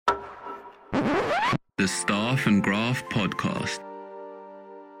The Staff and Graph Podcast.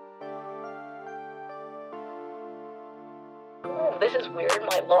 This is weird.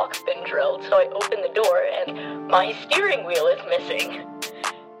 My lock's been drilled, so I open the door and my steering wheel is missing.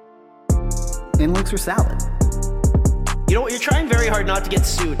 And links are salad. You know what? You're trying very hard not to get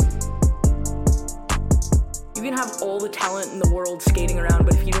sued. You can have all the talent in the world skating around,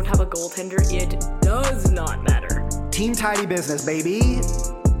 but if you don't have a goaltender, it does not matter. Team tidy business, baby.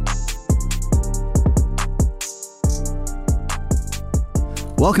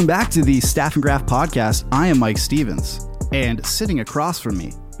 Welcome back to the Staff and Graph Podcast. I am Mike Stevens, and sitting across from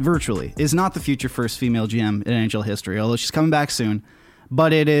me, virtually, is not the future first female GM in NHL history, although she's coming back soon,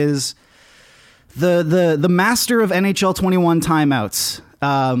 but it is the master of NHL 21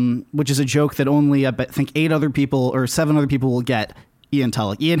 timeouts, which is a joke that only, I think, 7 other people will get. Ian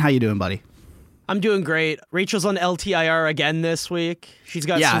Tulloch. Ian, how you doing, buddy? I'm doing great. Rachel's on LTIR again this week. She's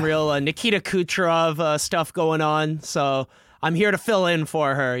got some real Nikita Kucherov stuff going on, so I'm here to fill in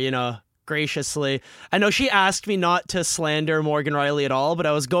for her, graciously. I know she asked me not to slander Morgan Riley at all, but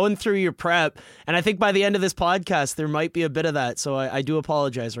I was going through your prep, and I think by the end of this podcast, there might be a bit of that, so I do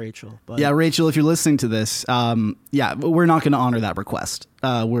apologize, Rachel. But yeah, Rachel, if you're listening to this, we're not going to honor that request.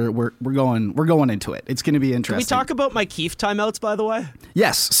 We're going into it. It's going to be interesting. Can we talk about my Keefe timeouts, by the way?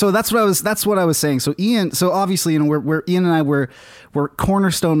 Yes. So that's what I was saying. So Ian, obviously, Ian and I we're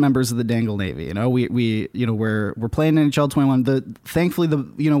cornerstone members of the Dangle Navy. We're playing NHL 21. Thankfully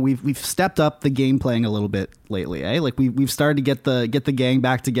we've stepped up the game playing a little bit lately. Like we've started to get the gang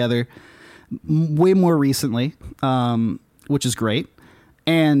back together way more recently, which is great.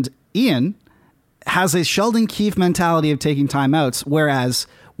 And Ian has a Sheldon Keefe mentality of taking timeouts, whereas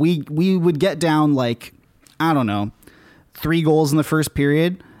we would get down 3 goals in the first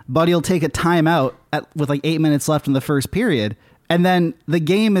period, but he'll take a timeout with 8 minutes left in the first period, and then the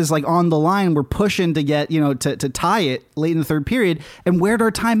game is on the line. We're pushing to get to tie it late in the third period, and where'd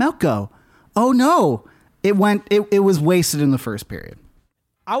our timeout go? Oh no, it was wasted in the first period.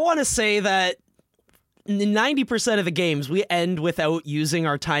 I want to say that 90% of the games we end without using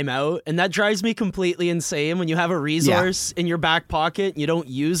our timeout, and that drives me completely insane. When you have a resource in your back pocket and you don't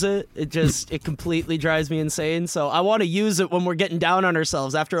use it, it completely drives me insane. So I want to use it when we're getting down on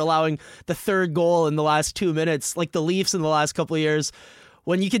ourselves after allowing the third goal in the last 2 minutes, like the Leafs in the last couple of years,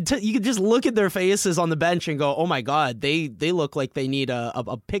 when you could just look at their faces on the bench and go, oh my God, they look like they need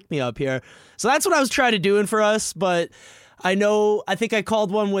a pick-me-up here. So that's what I was trying to do for us, but I think I called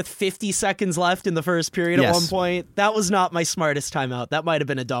one with 50 seconds left in the first period at one point. That was not my smartest timeout. That might have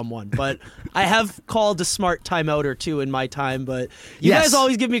been a dumb one, but I have called a smart timeout or two in my time. But you guys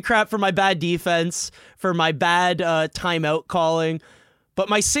always give me crap for my bad defense, for my bad timeout calling. But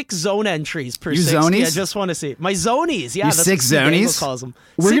my 6 zone entries per 60, Zoneys? I just want to see. My Zoneys, yeah. Your That's 6 what Zoneys? calls them.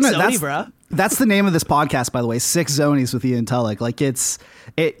 Bro. That's the name of this podcast, by the way, 6 Zoneys with Ian Tulloch. It's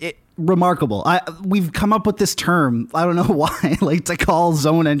remarkable. We've come up with this term, I don't know why, to call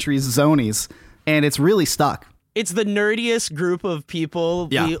zone entries Zoneys, and it's really stuck. It's the nerdiest group of people.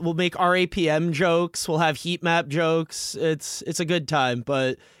 Yeah. We'll make RAPM jokes. We'll have heat map jokes. It's a good time.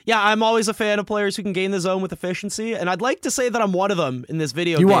 But yeah, I'm always a fan of players who can gain the zone with efficiency, and I'd like to say that I'm one of them in this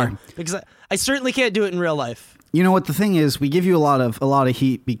video game. You are. Because I certainly can't do it in real life. You know what the thing is? We give you a lot of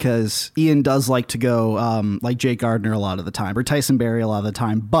heat because Ian does like to go like Jake Gardner a lot of the time, or Tyson Barrie a lot of the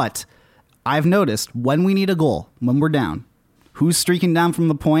time. But I've noticed when we need a goal, when we're down, who's streaking down from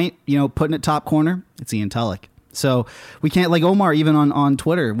the point, putting it top corner? It's Ian Tulloch. So we can't, Omar, even on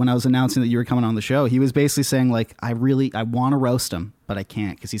Twitter, when I was announcing that you were coming on the show, he was basically saying I want to roast him, but I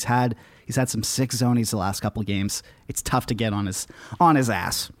can't because he's had some 6 Zonies the last couple of games. It's tough to get on his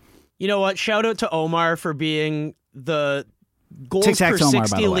ass. You know what? Shout out to Omar for being the goals per Tic-tac-toe-mar,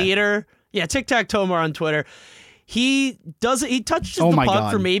 60 leader. Yeah, tic-tac-toe-mar on Twitter. He touches the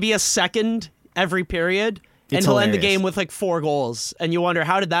puck for maybe a second every period, and he'll end the game with 4 goals. And you wonder,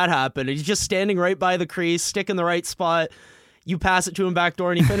 how did that happen? And he's just standing right by the crease, stick in the right spot. You pass it to him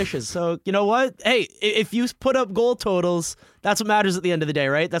backdoor and he finishes. So you know what? Hey, if you put up goal totals, that's what matters at the end of the day,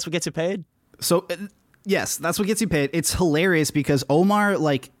 right? That's what gets you paid. So yes, that's what gets you paid. It's hilarious because Omar,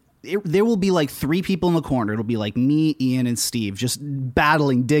 there will be 3 people in the corner. It'll be me, Ian, and Steve just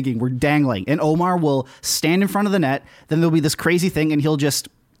battling, digging. We're dangling. And Omar will stand in front of the net. Then there'll be this crazy thing and he'll just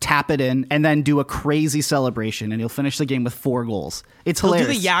tap it in, and then do a crazy celebration, and he'll finish the game with 4 goals. It's hilarious.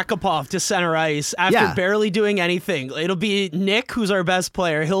 He'll do the Yakupov to center ice after barely doing anything. It'll be Nick, who's our best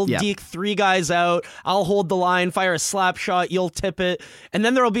player. He'll deke 3 guys out. I'll hold the line, fire a slap shot. You'll tip it. And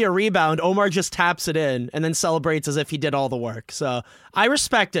then there'll be a rebound. Omar just taps it in and then celebrates as if he did all the work. So I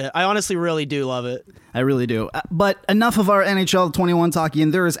respect it. I honestly really do love it. I really do. But enough of our NHL 21 talking,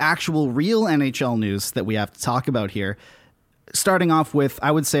 and there is actual real NHL news that we have to talk about here. Starting off with, I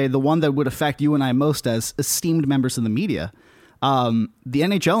would say, the one that would affect you and I most as esteemed members of the media. The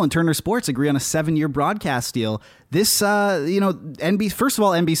NHL and Turner Sports agree on a 7-year broadcast deal. This, first of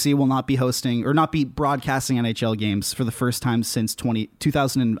all, NBC will not be hosting or not be broadcasting NHL games for the first time since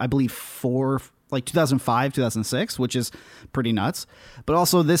 2000, I believe, 2005, 2006, which is pretty nuts. But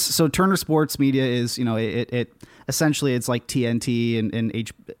also so Turner Sports Media is, it essentially it's like TNT and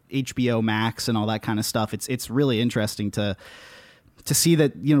HBO Max and all that kind of stuff. It's really interesting to see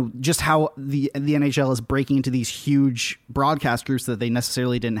that, just how the NHL is breaking into these huge broadcast groups that they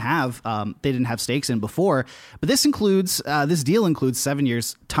necessarily didn't have. They didn't have stakes in before. But this deal includes 7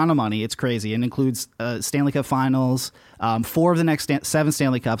 years, ton of money. It's crazy. And includes Stanley Cup Finals. 4 of the next 7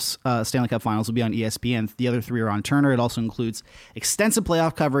 Stanley Cup Finals will be on ESPN. The other 3 are on Turner. It also includes extensive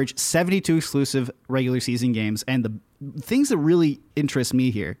playoff coverage, 72 exclusive regular season games. And the things that really interest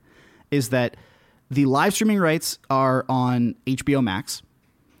me here is that the live streaming rights are on HBO Max,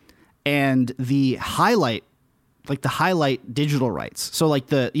 and the highlight digital rights. So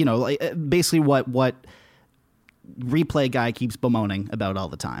basically what replay guy keeps bemoaning about all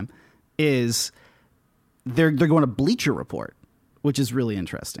the time is they're going to Bleacher Report, which is really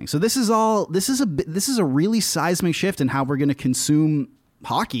interesting. So this is a really seismic shift in how we're going to consume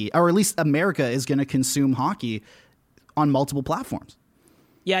hockey, or at least America is going to consume hockey on multiple platforms.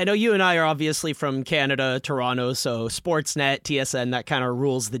 Yeah, I know you and I are obviously from Canada, Toronto, so Sportsnet, TSN, that kind of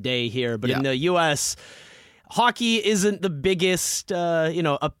rules the day here. But in the U.S., hockey isn't the biggest,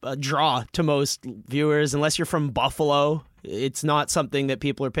 a draw to most viewers unless you're from Buffalo. It's not something that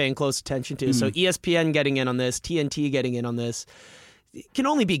people are paying close attention to. So ESPN getting in on this, TNT getting in on this, it can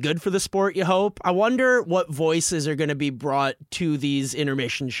only be good for the sport, you hope. I wonder what voices are going to be brought to these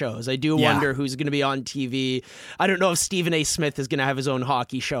intermission shows. I do wonder who's going to be on TV. I don't know if Stephen A. Smith is going to have his own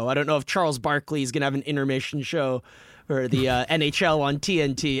hockey show. I don't know if Charles Barkley is going to have an intermission show or the NHL on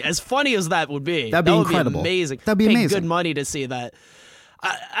TNT. As funny as that would be. That'd be incredible. Amazing. That'd be amazing. Pay good money to see that.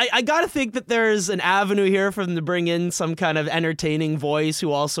 I got to think that there's an avenue here for them to bring in some kind of entertaining voice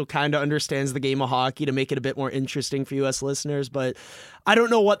who also kind of understands the game of hockey to make it a bit more interesting for U.S. listeners. But I don't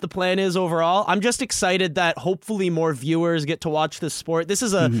know what the plan is overall. I'm just excited that hopefully more viewers get to watch this sport. This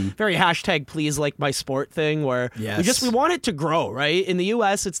is a very hashtag please like my sport thing where we want it to grow, right? In the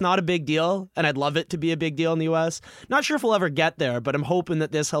U.S., it's not a big deal, and I'd love it to be a big deal in the U.S. Not sure if we'll ever get there, but I'm hoping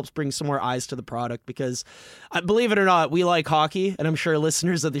that this helps bring some more eyes to the product because, believe it or not, we like hockey, and I'm sure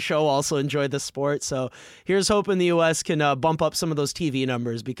listeners of the show also enjoy this sport. So here's hoping the U.S. can bump up some of those TV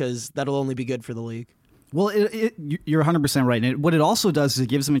numbers because that'll only be good for the league. Well, you're 100% right. And what it also does is it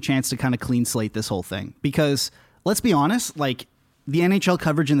gives them a chance to kind of clean slate this whole thing. Because let's be honest, like the NHL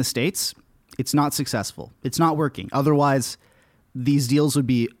coverage in the States, it's not successful. It's not working. Otherwise, these deals would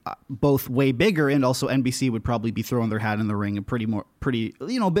be both way bigger, and also NBC would probably be throwing their hat in the ring and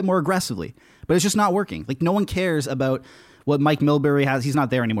a bit more aggressively. But it's just not working. Like no one cares about what Mike Milbury has. He's not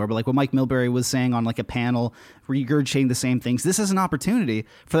there anymore, but like what Mike Milbury was saying on like a panel, regurgitating the same things. This is an opportunity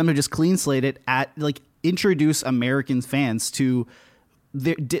for them to just clean slate it introduce American fans to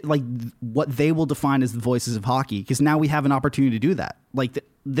what they will define as the voices of hockey, because now we have an opportunity to do that.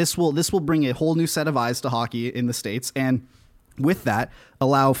 This will bring a whole new set of eyes to hockey in the States, and with that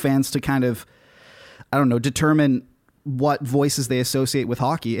allow fans to kind of, determine what voices they associate with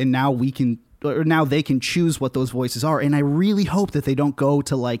hockey, and now they can choose what those voices are. And I really hope that they don't go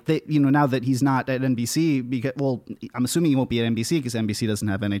to now that he's not at NBC, because, well, I'm assuming he won't be at NBC because NBC doesn't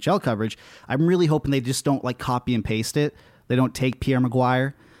have NHL coverage. I'm really hoping they just don't copy and paste it. They don't take Pierre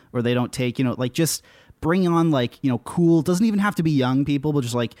Maguire, or they don't take, just bring on cool, doesn't even have to be young people, but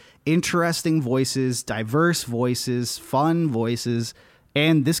just interesting voices, diverse voices, fun voices.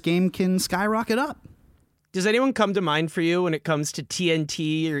 And this game can skyrocket up. Does anyone come to mind for you when it comes to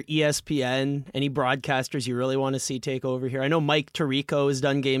TNT or ESPN? Any broadcasters you really want to see take over here? I know Mike Tirico has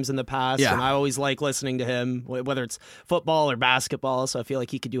done games in the past, and I always like listening to him, whether it's football or basketball, so I feel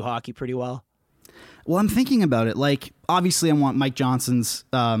like he could do hockey pretty well. Well, I'm thinking about it. Obviously, I want Mike Johnson's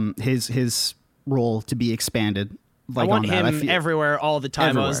his role to be expanded, like I want on that. him everywhere all the time.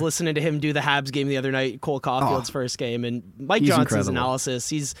 Everywhere. I was listening to him do the Habs game the other night, Cole Caulfield's first game, and Mike he's Johnson's incredible. analysis.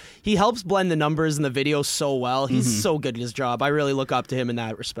 He helps blend the numbers in the video so well. He's so good at his job. I really look up to him in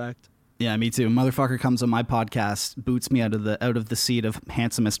that respect. Yeah, me too. Motherfucker comes on my podcast, boots me out of the seat of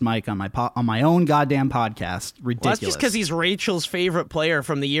handsomest Mike on my own goddamn podcast. Ridiculous. Well, that's just because he's Rachel's favorite player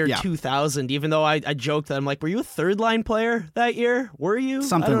from the year 2000. Even though I joked that I'm like, were you a third line player that year? Were you?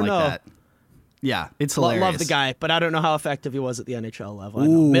 Something I don't like know. that. Yeah, it's hilarious. Love the guy, but I don't know how effective he was at the NHL level. I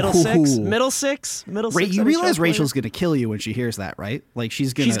know. Middle six. You You realize Rachel's gonna kill you when she hears that, right? Like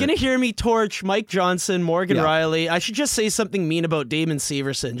she's gonna hear me torch Mike Johnson, Morgan Riley. I should just say something mean about Damon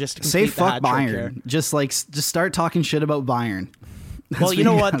Severson just to say complete the fuck hat trick Bayern. here. Just start talking shit about Bayern. That's Well, you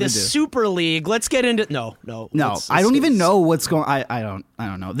know what? gotta This do. Super League. Let's get into no. I don't even know what's going. I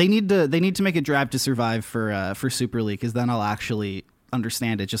don't know. They need to make a Drive to Survive for Super League, because then I'll actually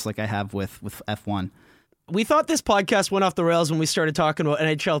understand it, just like I have with F1. We thought this podcast went off the rails when we started talking about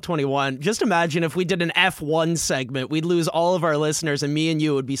NHL 21. Just imagine if we did an F1 segment, we'd lose all of our listeners, and me and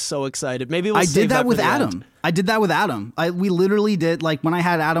you would be so excited. Maybe we'll I save did that with for the Adam. end. I did that with Adam. We literally did, like when I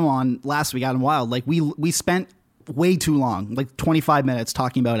had Adam on last week, Adam Wild. Like we spent way too long, like 25 minutes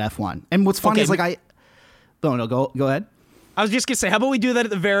talking about F1. And what's funny is like go ahead. I was just going to say, how about we do that at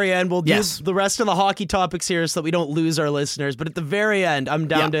the very end? We'll do Yes. the rest of the hockey topics here so that we don't lose our listeners. But at the very end, I'm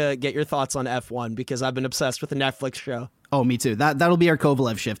down to get your thoughts on F1 because I've been obsessed with the Netflix show. Oh, me too. That'll be our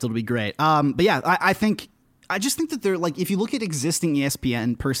Kovalev shift. It'll be great. But yeah, I just think that they're like, if you look at existing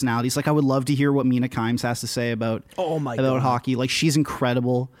ESPN personalities, like I would love to hear what Mina Kimes has to say about hockey. Like she's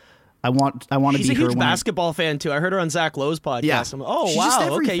incredible. I want to be her. She's a huge basketball fan too. I heard her on Zach Lowe's podcast. Yeah. I'm like, oh She's just wow,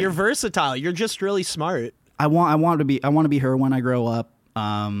 okay, everything. you're versatile. You're just really smart. I want to be her when I grow up.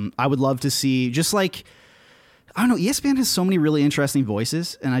 I would love to see, just like, I don't know, ESPN has so many really interesting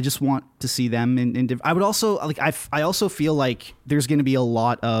voices, and I just want to see them in I would also like I also feel like there's going to be a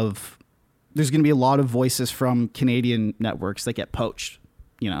lot of voices from Canadian networks that get poached,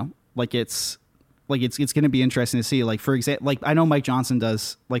 you know? It's going to be interesting to see. Like, for example, like I know Mike Johnson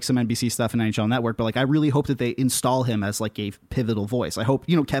does like some NBC stuff in NHL Network, but like I really hope that they install him as like a pivotal voice. I hope,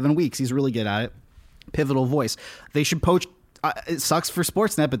 Kevin Weeks, he's really good at it. Pivotal voice. They should poach. It sucks for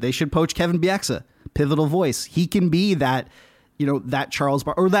Sportsnet, but they should poach Kevin Bieksa. Pivotal voice. He can be that, that Charles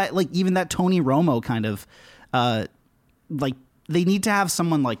or that like even that Tony Romo kind of. Like they need to have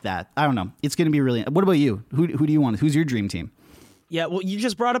someone like that. I don't know. It's going to be really. What about you? Who do you want? Who's your dream team? Yeah, well, you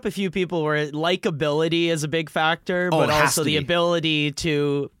just brought up a few people where likability is a big factor, but also the ability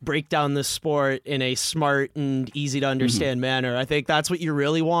to break down the sport in a smart and easy to understand manner. I think that's what you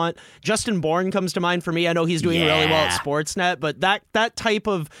really want. Justin Bourne comes to mind for me. I know he's doing really well at Sportsnet, but that type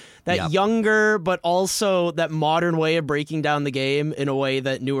of younger, but also that modern way of breaking down the game in a way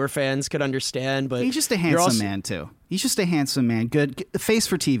that newer fans could understand. But he's just a handsome man too. He's just a handsome man. Good face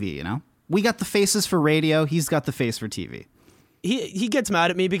for TV. We got the faces for radio. He's got the face for TV. He gets mad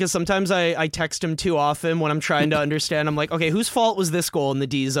at me because sometimes I text him too often when I'm trying to understand. I'm like, okay, whose fault was this goal in the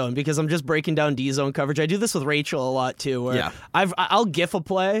D zone? Because I'm just breaking down D zone coverage. I do this with Rachel a lot too, where I'll GIF a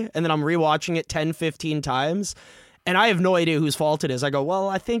play and then I'm rewatching it 10, 15 times. And I have no idea whose fault it is. I go, well,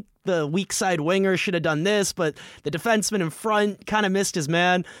 I think the weak side winger should have done this, but the defenseman in front kind of missed his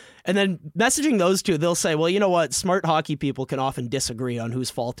man. And then messaging those two, they'll say, well, you know what? Smart hockey people can often disagree on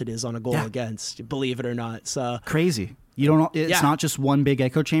whose fault it is on a goal against, believe it or not. So crazy. You don't. It's not just one big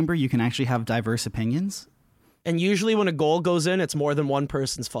echo chamber. You can actually have diverse opinions. And usually when a goal goes in, it's more than one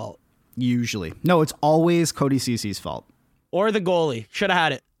person's fault. Usually. No, it's always Cody Cece's fault. Or the goalie. Should have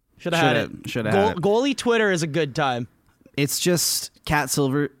had it. Should have had it. Goalie Twitter is a good time. It's just Cat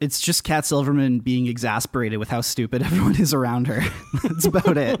Silverman being exasperated with how stupid everyone is around her. That's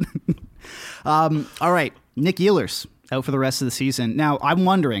about it. All right. Nick Ehlers out for the rest of the season. Now, I'm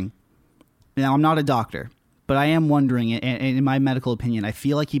wondering. Now, I'm not a doctor, but I am wondering, and in my medical opinion, I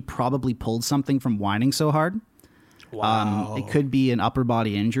feel like he probably pulled something from whining so hard. Wow. It could be an upper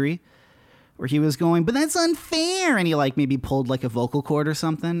body injury where he was going, but that's unfair. And he like maybe pulled like a vocal cord or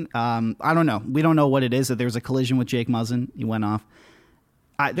something. I don't know. We don't know what it is. That there was a collision with Jake Muzzin. He went off.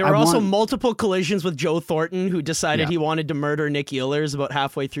 There were also multiple collisions with Joe Thornton, who decided he wanted to murder Nick Ehlers about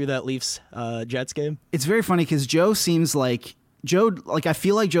halfway through that Leafs Jets game. It's very funny because Joe seems like I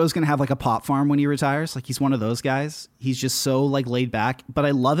feel like Joe's going to have like a pop farm when he retires. Like he's one of those guys. He's just so like laid back, but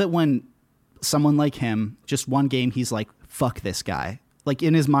I love it when someone like him, just one game, he's like, fuck this guy. Like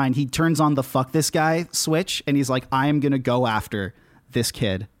in his mind, he turns on the fuck this guy switch and he's like, I am going to go after this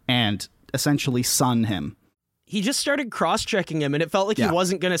kid and essentially sun him. He just started cross-checking him, and it felt like he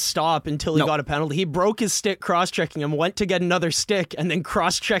wasn't going to stop until he got a penalty. He broke his stick cross-checking him, went to get another stick, and then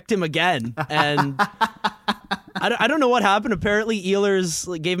cross-checked him again. And I don't know what happened. Apparently,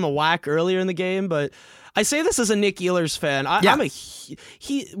 Ehlers gave him a whack earlier in the game, but I say this as a Nick Ehlers fan.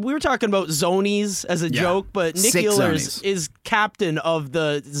 We were talking about Zoneys as a joke, but Nick Sick Ehlers Zoneys. is captain of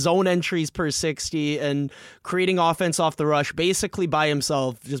the zone entries per 60 and creating offense off the rush basically by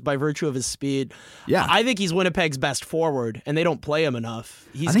himself, just by virtue of his speed. Yeah. I think he's Winnipeg's best forward, and they don't play him enough.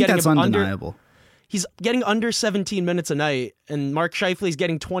 I think that's undeniable. He's getting under 17 minutes a night, and Mark Scheifele's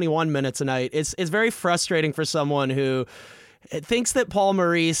getting 21 minutes a night. It's very frustrating for someone who thinks that Paul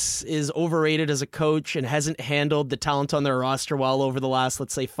Maurice is overrated as a coach and hasn't handled the talent on their roster well over the last,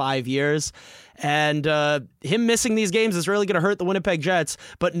 let's say, 5 years. And him missing these games is really going to hurt the Winnipeg Jets,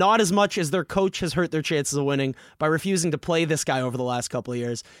 but not as much as their coach has hurt their chances of winning by refusing to play this guy over the last couple of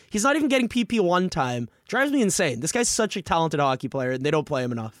years. He's not even getting PP1 time. Drives me insane. This guy's such a talented hockey player, and they don't play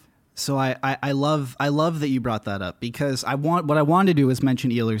him enough. So I love that you brought that up, because what I wanted to do is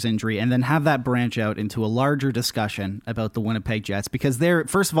mention Ehlers' injury and then have that branch out into a larger discussion about the Winnipeg Jets, because they're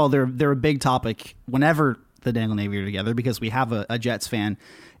a big topic whenever the Dangle Navy are together, because we have a Jets fan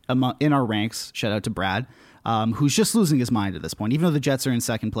in our ranks. Shout out to Brad, who's just losing his mind at this point. Even though the Jets are in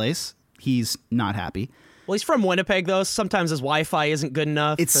second place, he's not happy. Well, he's from Winnipeg, though. Sometimes his Wi-Fi isn't good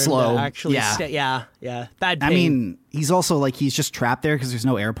enough. It's for him slow. to actually yeah. Bad ping. I mean, he's also he's just trapped there because there's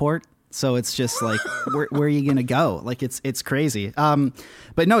no airport. So it's just where are you gonna go? It's crazy.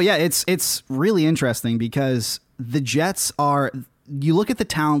 But no, yeah, it's really interesting, because the Jets you look at the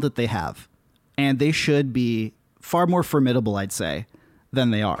talent that they have, and they should be far more formidable, I'd say,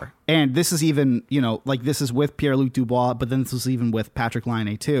 than they are. And this is even, this is with Pierre-Luc Dubois, but then this was even with Patrick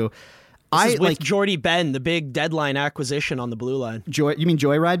Laine too. This is with Jordy Ben, the big deadline acquisition on the blue line. You mean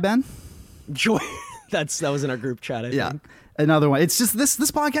Joyride Ben? That was in our group chat, I think. Another one. It's just this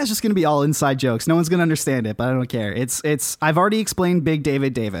podcast is just going to be all inside jokes. No one's going to understand it, but I don't care. It's I've already explained Big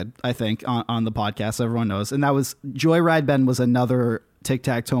David, I think, on the podcast, so everyone knows. And that was Joyride Ben was another Tic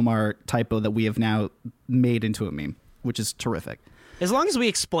Tac Tomar typo that we have now made into a meme, which is terrific. As long as we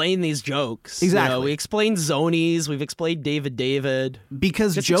explain these jokes. Exactly. We explained Zoneys, we've explained David.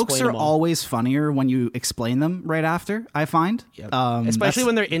 Because Just jokes explain are them all. always funnier when you explain them right after, I find. Yep. Especially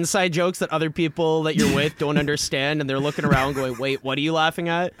when they're inside jokes that other people that you're with don't understand, and they're looking around going, wait, what are you laughing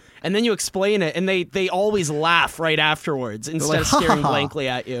at? And then you explain it, and they always laugh right afterwards instead of staring blankly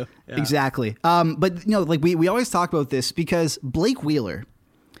at you. Yeah. Exactly. But we always talk about this because Blake Wheeler,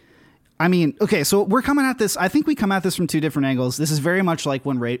 I mean, okay, so we're coming at this. I think we come at this from two different angles. This is very much like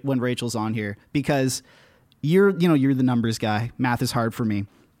when Rachel's on here, because you're the numbers guy. Math is hard for me,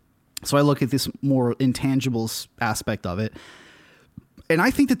 so I look at this more intangibles aspect of it, and I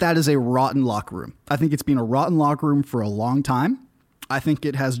think that is a rotten locker room. I think it's been a rotten locker room for a long time. I think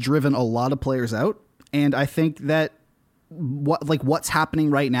it has driven a lot of players out, and I think that what's happening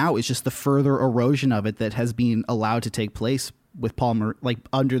right now is just the further erosion of it that has been allowed to take place with Paul,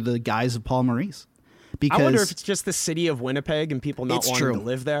 under the guise of Paul Maurice. Because I wonder if it's just the city of Winnipeg and people not wanting to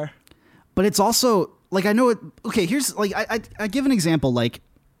live there. But it's also I know it. Okay, here's I give an example. I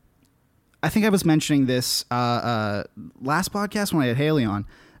think I was mentioning this last podcast when I had Haley on,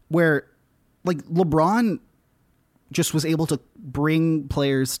 where LeBron just was able to bring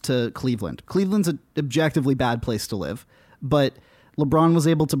players to Cleveland. Cleveland's an objectively bad place to live, but LeBron was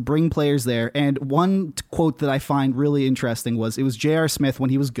able to bring players there. And one quote that I find really interesting was, it was J.R. Smith when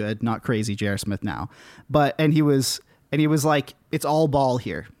he was good, not crazy J.R. Smith now, and he was like, it's all ball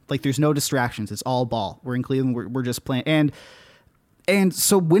here. There's no distractions. It's all ball. We're in Cleveland. We're just playing. And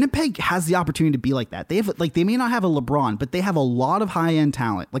so Winnipeg has the opportunity to be like that. They have they may not have a LeBron, but they have a lot of high end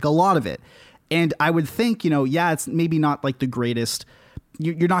talent, a lot of it. And I would think, it's maybe not the greatest.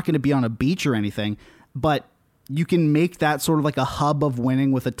 You're not going to be on a beach or anything, but you can make that sort of a hub of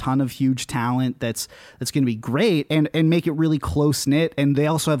winning with a ton of huge talent that's going to be great, and make it really close knit. And they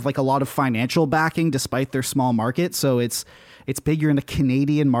also have a lot of financial backing despite their small market. So it's big. You're in a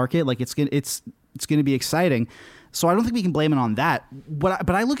Canadian market. It's going to be exciting. So I don't think we can blame it on that. But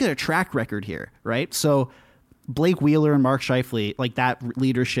I look at a track record here, right? So Blake Wheeler and Mark Scheifele, that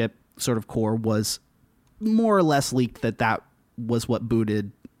leadership sort of core was more or less leaked that was what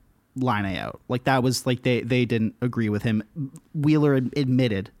booted Laine out. That was they didn't agree with him. Wheeler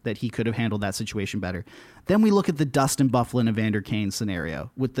admitted that he could have handled that situation better. Then we look at the Dustin Byfuglien and Evander Kane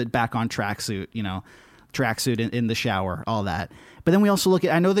scenario with the back on tracksuit, tracksuit in the shower, all that. But then we also look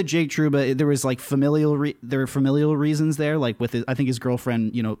at, I know that Jake Trouba, there was there were familial reasons there, with I think his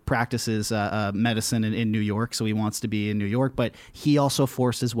girlfriend, practices medicine in New York, so he wants to be in New York, but he also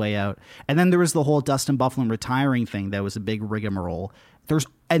forced his way out. And then there was the whole Dustin Byfuglien retiring thing that was a big rigmarole.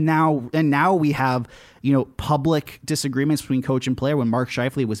 And now we have, public disagreements between coach and player when Mark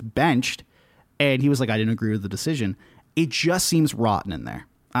Scheifele was benched, and he was like, I didn't agree with the decision. It just seems rotten in there.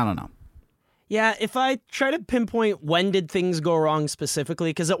 I don't know. Yeah, if I try to pinpoint when did things go wrong specifically,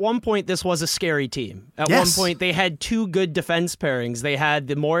 because at one point this was a scary team. At one point they had two good defense pairings. They had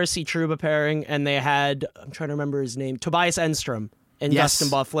the Morrissey-Trouba pairing, and they had, I'm trying to remember his name, Tobias Enstrom and Dustin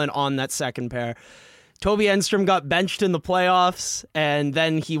Byfuglien on that second pair. Toby Enstrom got benched in the playoffs, and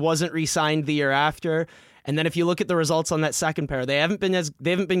then he wasn't re-signed the year after. And then if you look at the results on that second pair, they haven't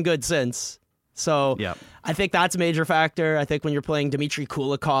been good since. So I think that's a major factor. I think when you're playing Dmitry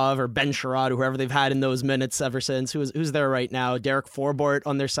Kulikov or Ben Sherrod, or whoever they've had in those minutes ever since, who's there right now? Derek Forbort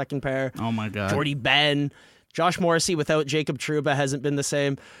on their second pair. Oh my God. Jordy Ben. Josh Morrissey without Jacob Trouba hasn't been the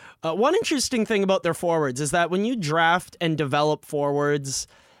same. One interesting thing about their forwards is that when you draft and develop forwards,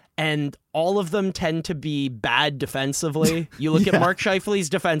 and all of them tend to be bad defensively. You look at Mark Scheifele's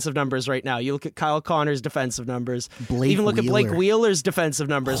defensive numbers right now. You look at Kyle Connor's defensive numbers. At Blake Wheeler's defensive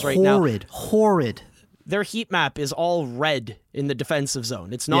numbers right now. Horrid. Their heat map is all red in the defensive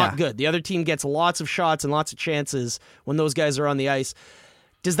zone. It's not good. The other team gets lots of shots and lots of chances when those guys are on the ice.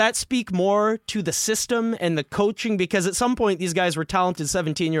 Does that speak more to the system and the coaching? Because at some point, these guys were talented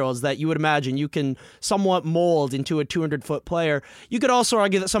 17-year-olds that you would imagine you can somewhat mold into a 200-foot player. You could also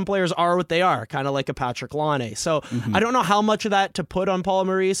argue that some players are what they are, kind of like a Patrick Laine. So I don't know how much of that to put on Paul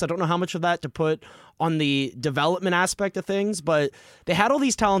Maurice. I don't know how much of that to put on the development aspect of things, but they had all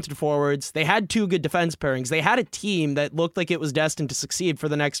these talented forwards. They had two good defense pairings. They had a team that looked like it was destined to succeed for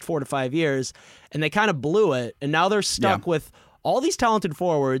the next 4 to 5 years, and they kind of blew it. And now they're stuck with all these talented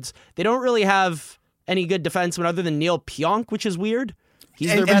forwards. They don't really have any good defensemen other than Neil Pionk, which is weird. He's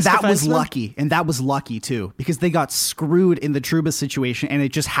their best defenseman. That was lucky too, because they got screwed in the Trouba situation, and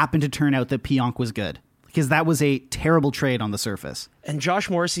it just happened to turn out that Pionk was good, because that was a terrible trade on the surface. And Josh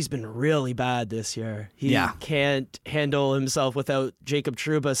Morrissey's been really bad this year. He can't handle himself without Jacob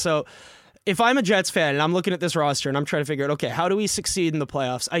Trouba. So if I'm a Jets fan and I'm looking at this roster and I'm trying to figure out, okay, how do we succeed in the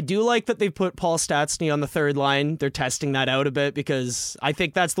playoffs? I do like that they put Paul Stastny on the third line. They're testing that out a bit, because I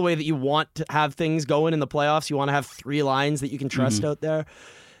think that's the way that you want to have things going in the playoffs. You want to have three lines that you can trust out there.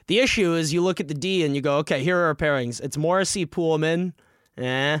 The issue is you look at the D and you go, okay, here are our pairings. It's Morrissey, Poolman,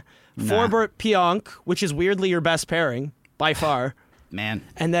 Forbort, Pionk, which is weirdly your best pairing by far. Man.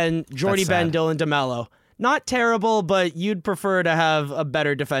 And then Jordy Ben, Dylan DeMello. Not terrible, but you'd prefer to have a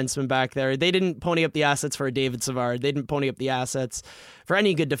better defenseman back there. They didn't pony up the assets for a David Savard. They didn't pony up the assets for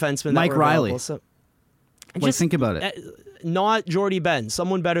any good defenseman. Mike Riley. So, think about it. Not Jordy Ben.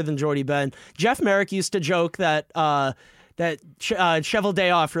 Someone better than Jordy Ben. Jeff Merrick used to joke that Cheval Day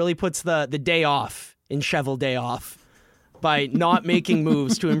Off really puts the day off in Cheval Day Off by not making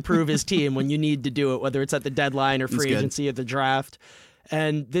moves to improve his team when you need to do it, whether it's at the deadline or free agency at the draft.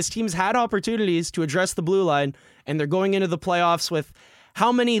 And this team's had opportunities to address the blue line, and they're going into the playoffs with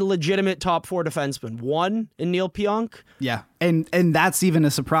how many legitimate top four defensemen? One in Neil Pionk? Yeah, and that's even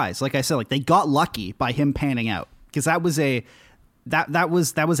a surprise. Like I said, like they got lucky by him panning out, because that was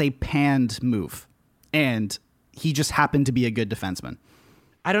a panned move, and he just happened to be a good defenseman.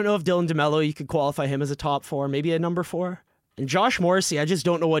 I don't know if Dylan DeMello, you could qualify him as a top four, maybe a number four. And Josh Morrissey, I just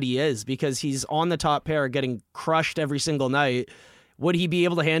don't know what he is, because he's on the top pair getting crushed every single night. Would he be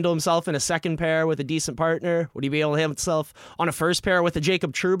able to handle himself in a second pair with a decent partner? Would he be able to handle himself on a first pair with a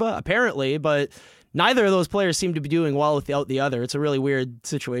Jacob Trouba? Apparently, but neither of those players seem to be doing well without the other. It's a really weird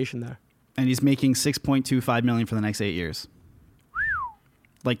situation there. And he's making $6.25 million for the next 8 years.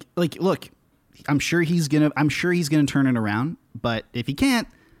 Like, look, I'm sure he's gonna turn it around. But if he can't,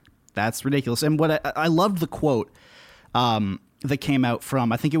 that's ridiculous. And what I loved the quote that came out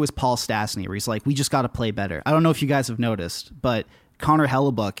from, I think it was Paul Stastny, where he's like, "We just got to play better." I don't know if you guys have noticed, but Connor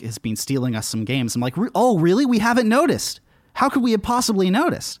Hellebuck has been stealing us some games. I'm like, oh, really? We haven't noticed. How could we have possibly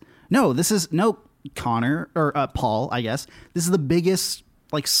noticed? No, Connor, or Paul, I guess. This is the biggest,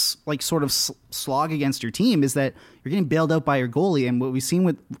 like sort of slog against your team, is that you're getting bailed out by your goalie. And what we've seen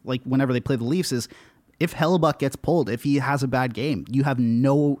with, like, whenever they play the Leafs is, if Hellebuck gets pulled, if he has a bad game, you have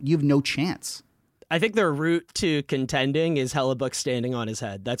no chance. I think their route to contending is Hellebuck standing on his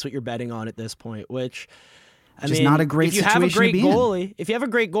head. That's what you're betting on at this point, which, I mean, not a great situation to be in. If you have a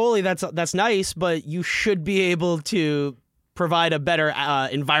great goalie, that's nice, but you should be able to provide a better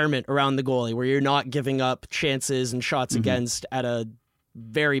environment around the goalie where you're not giving up chances and shots against at a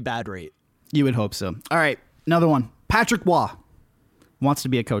very bad rate. You would hope so. All right, another one. Patrick Waugh wants to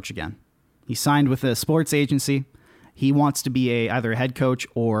be a coach again. He signed with a sports agency. He wants to be either a head coach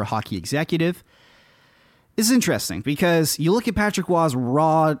or hockey executive. This is interesting because you look at Patrick Waugh's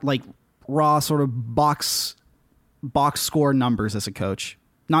raw sort of box score numbers as a coach,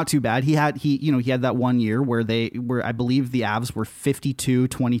 Not too bad. He had that 1 year where I believe the Avs were 52,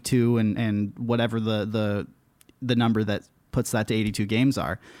 22 and whatever the number that puts that to 82 games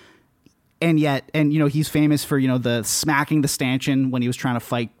are. And he's famous for, the smacking the stanchion when he was trying to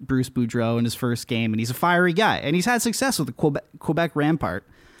fight Bruce Boudreau in his first game. And he's a fiery guy. And he's had success with the Quebec Rampart,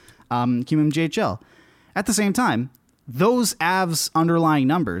 QMJHL. At the same time, those Avs underlying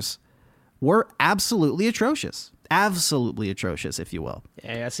numbers were absolutely atrocious. Absolutely atrocious, if you will.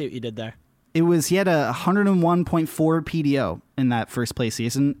 Yeah, I see what you did there. He had a 101.4 PDO in that first place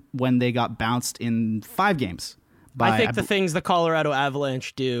season when they got bounced in 5 games. I think the things the Colorado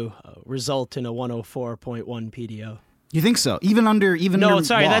Avalanche do result in a 104.1 PDO. You think so? No,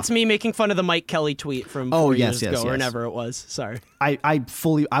 sorry, Law. that's me making fun of the Mike Kelly tweet from 4 years ago, or whenever it was. Sorry. I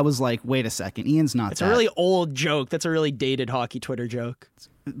was like, wait a second, Ian's not. It's a really old joke. That's a really dated hockey Twitter joke.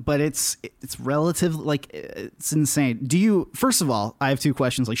 But it's relative, it's insane. First of all, I have 2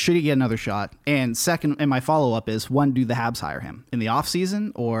 questions. Should he get another shot? And second, and my follow up is, when do the Habs hire him? In the off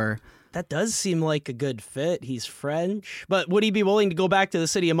season or? That does seem like a good fit. He's French. But would he be willing to go back to the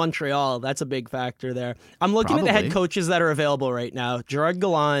city of Montreal? That's a big factor there. I'm looking at the head coaches that are available right now. Gerard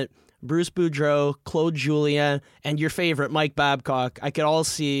Gallant, Bruce Boudreau, Claude Julien, and your favorite, Mike Babcock. I could all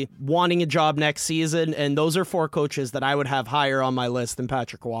see wanting a job next season, and those are 4 coaches that I would have higher on my list than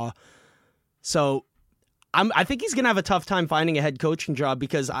Patrick Roy. So I think he's going to have a tough time finding a head coaching job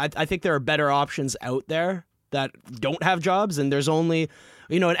because I think there are better options out there that don't have jobs, and there's only...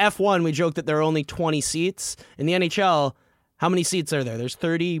 in F1, we joke that there are only 20 seats. In the NHL, how many seats are there? There's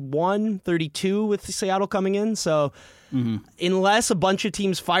 31, 32 with Seattle coming in. So unless a bunch of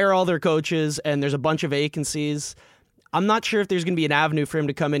teams fire all their coaches and there's a bunch of vacancies, I'm not sure if there's going to be an avenue for him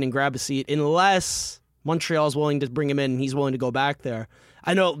to come in and grab a seat unless Montreal's willing to bring him in and he's willing to go back there.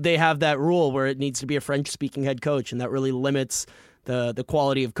 I know they have that rule where it needs to be a French-speaking head coach, and that really limits the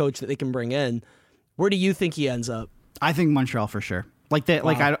quality of coach that they can bring in. Where do you think he ends up? I think Montreal for sure. Like that,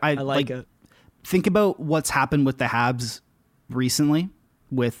 wow. I like it. Think about what's happened with the Habs recently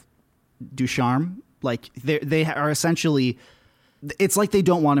with Ducharme. They are essentially, it's like they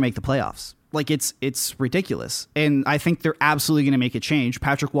don't want to make the playoffs. It's ridiculous, and I think they're absolutely going to make a change.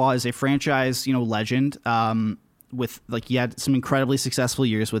 Patrick Roy is a franchise, legend. He had some incredibly successful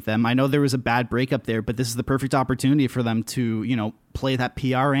years with them. I know there was a bad breakup there, but this is the perfect opportunity for them to, play that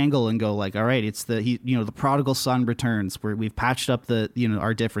PR angle and go all right, it's the prodigal son returns, where we've patched up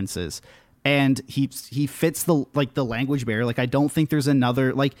our differences, and he fits the language barrier. I don't think there's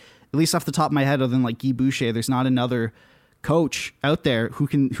another, at least off the top of my head, other than Guy Boucher, there's not another coach out there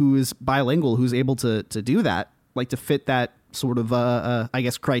who is bilingual, who's able to do that, to fit that sort of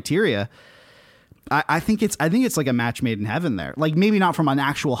criteria. I think it's like a match made in heaven there. Maybe not from an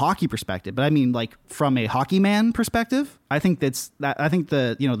actual hockey perspective, but I mean from a hockey man perspective, I think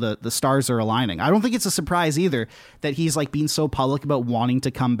the stars are aligning. I don't think it's a surprise either that he's being so public about wanting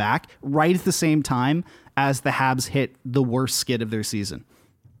to come back right at the same time as the Habs hit the worst skid of their season.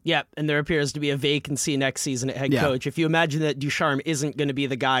 Yep, and there appears to be a vacancy next season at head coach. If you imagine that Ducharme isn't going to be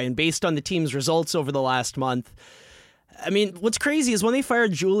the guy, and based on the team's results over the last month, I mean, what's crazy is when they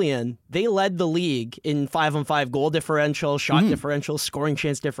fired Julien, they led the league in 5-on-5 goal differential, shot differential, scoring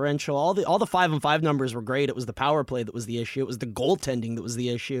chance differential. All the 5-on-5 numbers were great. It was the power play that was the issue. It was the goaltending that was the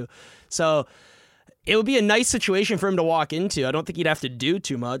issue. So it would be a nice situation for him to walk into. I don't think he'd have to do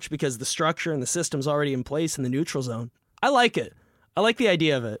too much because the structure and the system's already in place in the neutral zone. I like it. I like the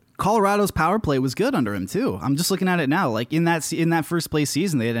idea of it. Colorado's power play was good under him too. I'm just looking at it now. In that first place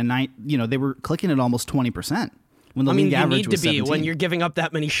season, they had they were clicking at almost 20%. When the league average was 17. When you're giving up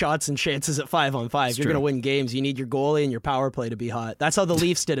that many shots and chances at 5-on-5. You're going to win games. You need your goalie and your power play to be hot. That's how the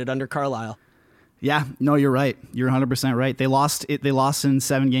Leafs did it under Carlisle. Yeah, no, you're right. You're 100% right. They lost in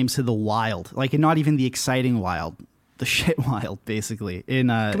 7 games to the Wild. Not even the exciting Wild. The shit Wild, basically.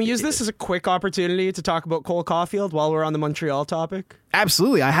 Can we use this as a quick opportunity to talk about Cole Caulfield while we're on the Montreal topic?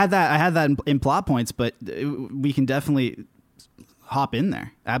 Absolutely. I had that in plot points, but we can definitely hop in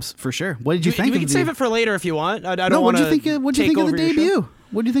there, for sure. What did you think? We can save it for later if you want. I don't want to. What do you think of the debut?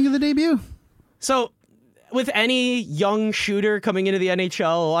 What do you think of the debut? So, with any young shooter coming into the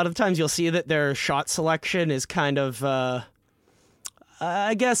NHL, a lot of times you'll see that their shot selection is kind of.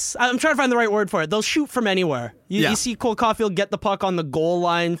 I guess I'm trying to find the right word for it. They'll shoot from anywhere. You see Cole Caulfield get the puck on the goal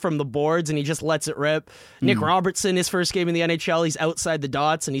line from the boards and he just lets it rip. Nick Robertson, his first game in the NHL, he's outside the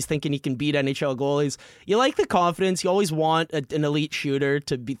dots and he's thinking he can beat NHL goalies. You like the confidence. You always want an elite shooter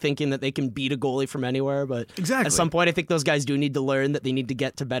to be thinking that they can beat a goalie from anywhere. But at some point, I think those guys do need to learn that they need to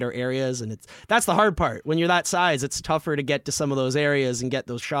get to better areas. And that's the hard part. When you're that size, it's tougher to get to some of those areas and get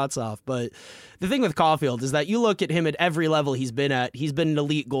those shots off. But the thing with Caulfield is that you look at him at every level he's been at, he's He's been an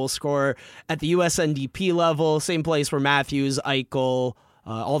elite goal scorer at the USNDP level, same place where Matthews, Eichel,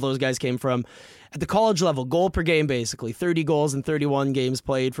 all those guys came from. At the college level, goal per game, basically. 30 goals in 31 games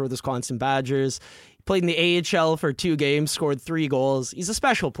played for the Wisconsin Badgers. He played in the AHL for 2 games, scored 3 goals. He's a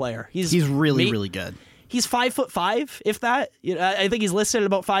special player. He's really good. He's 5'5", if that. I think he's listed at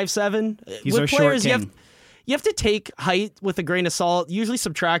about 5'7". He's our short king. You have to take height with a grain of salt, usually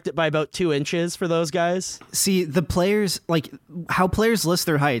subtract it by about 2 inches for those guys. See, the players, like, how players list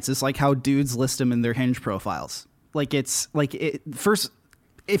their heights is like how dudes list them in their Hinge profiles. Like, it's, like, first,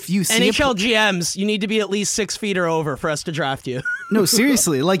 if you see... NHL GMs, you need to be at least 6 feet or over for us to draft you. No,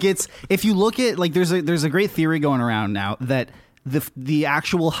 seriously. Like, it's, if you look at, like, there's a great theory going around now that the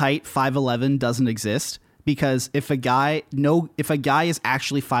actual height 5'11" doesn't exist. Because if a guy is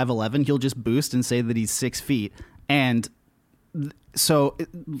actually 5'11", he'll just boost and say that he's 6 feet, and so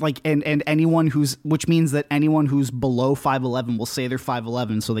like and anyone which means that anyone who's below 5'11" will say they're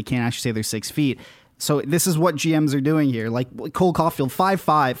 5'11", so they can't actually say they're 6 feet. So this is what GMs are doing here. Like Cole Caulfield,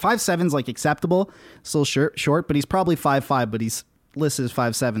 5'5", 5'7" like acceptable, still short, but he's probably 5'5", but he's listed as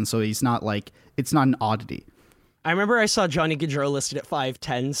 5'7", so he's not like it's not an oddity. I remember I saw Johnny Gaudreau listed at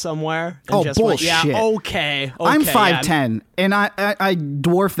 5'10" somewhere. And just bullshit. Okay. I'm 5'10", and I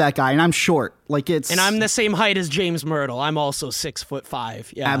dwarf that guy, and I'm short. Like it's, and I'm the same height as James Myrtle. I'm also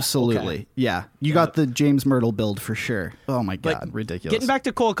 6'5". Yeah, absolutely. Okay. Yeah, you got the James Myrtle build for sure. Oh my God, ridiculous. Getting back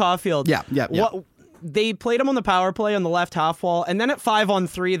to Cole Caulfield. Yeah. They played him on the power play on the left half wall, and then at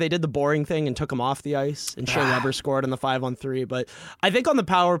 5-on-3, they did the boring thing and took him off the ice, and Shea Weber scored on the 5-on-3. But I think on the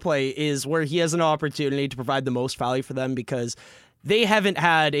power play is where he has an opportunity to provide the most value for them because they haven't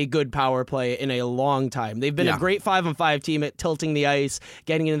had a good power play in a long time. They've been a great 5-on-5 team at tilting the ice,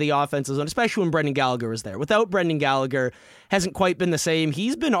 getting into the offensive zone, especially when Brendan Gallagher was there. Without Brendan Gallagher, hasn't quite been the same.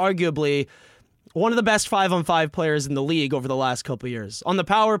 He's been arguably one of the best 5-on-5 players in the league over the last couple of years. On the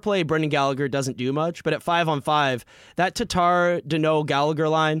power play, Brendan Gallagher doesn't do much, but at 5-on-5, that Tatar, Deneau, Gallagher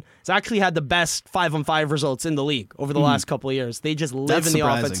line has actually had the best 5-on-5 results in the league over the last couple of years. They just live in the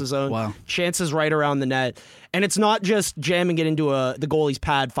offensive zone. Wow. Chances right around the net. And it's not just jamming it into the goalie's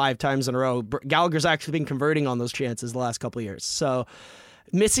pad 5 times in a row. Gallagher's actually been converting on those chances the last couple of years. So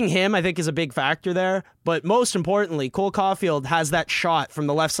missing him, I think, is a big factor there. But most importantly, Cole Caulfield has that shot from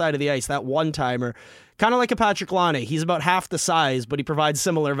the left side of the ice, that one-timer. Kind of like a Patrick Laine. He's about half the size, but he provides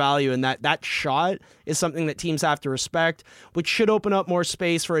similar value. And that shot is something that teams have to respect, which should open up more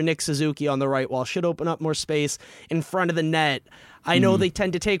space for a Nick Suzuki on the right wall, should open up more space in front of the net. I know they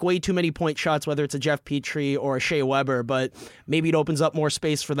tend to take way too many point shots, whether it's a Jeff Petrie or a Shea Weber, but maybe it opens up more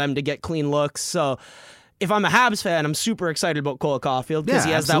space for them to get clean looks. So if I'm a Habs fan, I'm super excited about Cole Caulfield because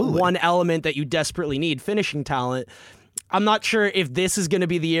he has that one element that you desperately need, finishing talent. I'm not sure if this is going to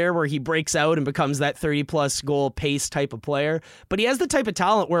be the year where he breaks out and becomes that 30-plus goal pace type of player, but he has the type of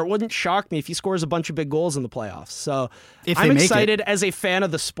talent where it wouldn't shock me if he scores a bunch of big goals in the playoffs. So I'm excited as a fan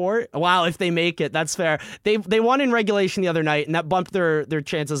of the sport. Wow, if they make it, that's fair. They won in regulation the other night, and that bumped their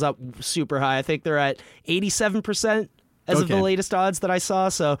chances up super high. I think they're at 87% as of the latest odds that I saw.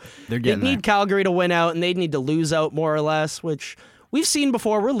 So they need Calgary to win out, and they'd need to lose out more or less, which we've seen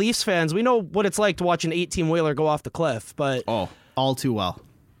before. We're Leafs fans. We know what it's like to watch an 8-team Whaler go off the cliff. But all too well.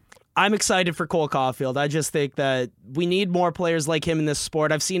 I'm excited for Cole Caulfield. I just think that we need more players like him in this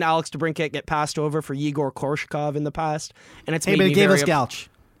sport. I've seen Alex DeBrincat get passed over for Yegor Korshkov in the past, and it's but it gave us Gouch.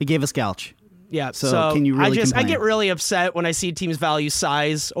 It gave us Gouch. Yeah, so can you really I get really upset when I see teams value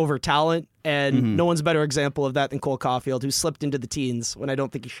size over talent, and no one's a better example of that than Cole Caulfield, who slipped into the teens when I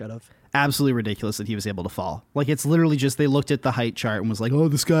don't think he should have. Absolutely ridiculous that he was able to fall. Like, it's literally just they looked at the height chart and was like, oh,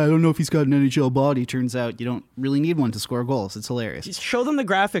 this guy, I don't know if he's got an NHL body. Turns out you don't really need one to score goals. It's hilarious. Just show them the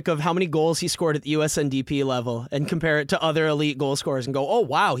graphic of how many goals he scored at the USNDP level and compare it to other elite goal scorers and go, oh,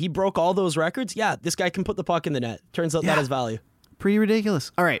 wow, he broke all those records? Yeah, this guy can put the puck in the net. Turns out that has value. Pretty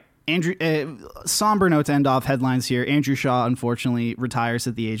ridiculous. All right. Andrew, somber note to end off headlines here. Andrew Shaw, unfortunately, retires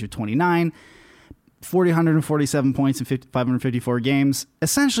at the age of 29. 147 points in 554 games.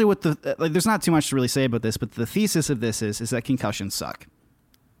 Essentially, what there's not too much to really say about this, but the thesis of this is that concussions suck.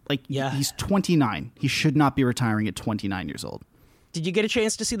 He's 29. He should not be retiring at 29 years old. Did you get a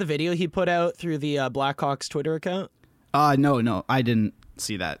chance to see the video he put out through the Blackhawks Twitter account? No, I didn't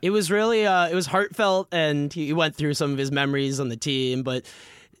see that. It was really, it was heartfelt, and he went through some of his memories on the team, but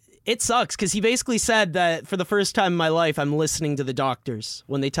it sucks because he basically said that for the first time in my life, I'm listening to the doctors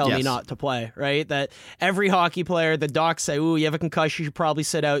when they tell me not to play, right? That every hockey player, the docs say, ooh, you have a concussion, you should probably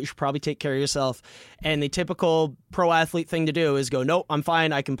sit out, you should probably take care of yourself. And the typical pro athlete thing to do is go, nope, I'm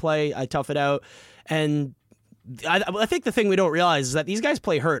fine, I can play, I tough it out. And I think the thing we don't realize is that these guys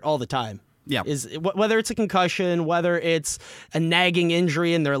play hurt all the time. Yeah. Whether it's a concussion, whether it's a nagging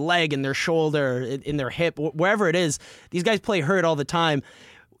injury in their leg, in their shoulder, in their hip, wherever it is, these guys play hurt all the time.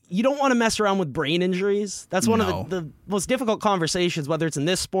 You don't want to mess around with brain injuries. That's one of the most difficult conversations, whether it's in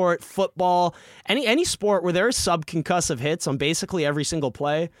this sport, football, any sport where there are subconcussive hits on basically every single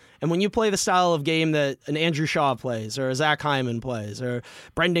play. And when you play the style of game that an Andrew Shaw plays, or a Zach Hyman plays, or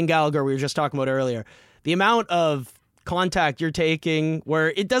Brendan Gallagher we were just talking about earlier, the amount of contact you're taking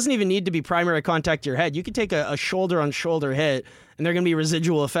where it doesn't even need to be primary contact to your head. You could take a shoulder-on-shoulder hit, and there are going to be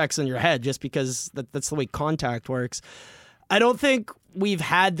residual effects on your head just because that's the way contact works. I don't think we've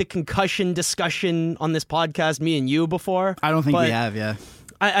had the concussion discussion on this podcast, me and you, before. I don't think we have, yeah.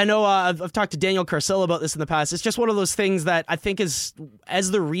 I know I've talked to Daniel Carcillo about this in the past. It's just one of those things that I think as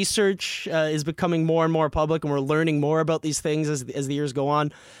the research is becoming more and more public and we're learning more about these things as the years go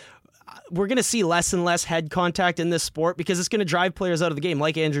on, we're going to see less and less head contact in this sport because it's going to drive players out of the game,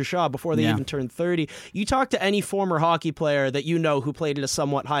 like Andrew Shaw, before they even turn 30. You talk to any former hockey player that you know who played at a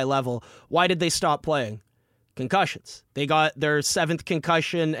somewhat high level, why did they stop playing? Concussions. They got their 7th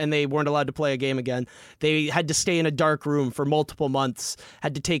concussion and they weren't allowed to play a game again. They had to stay in a dark room for multiple months,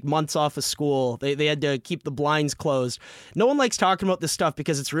 had to take months off of school. They had to keep the blinds closed. No one likes talking about this stuff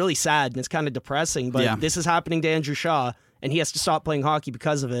because it's really sad and it's kind of depressing, but this is happening to Andrew Shaw and he has to stop playing hockey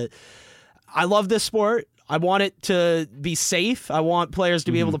because of it. I love this sport. I want it to be safe. I want players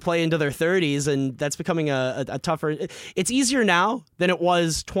to be able to play into their 30s, and that's becoming a tougher... It's easier now than it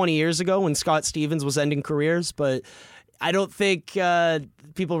was 20 years ago when Scott Stevens was ending careers, but I don't think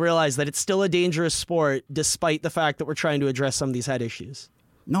people realize that it's still a dangerous sport despite the fact that we're trying to address some of these head issues.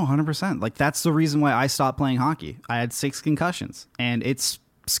 No, 100%. Like, that's the reason why I stopped playing hockey. I had 6 concussions, and it's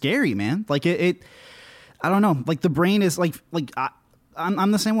scary, man. Like, I don't know. Like, the brain is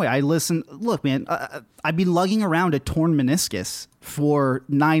I'm the same way. Look, man, I'd be lugging around a torn meniscus for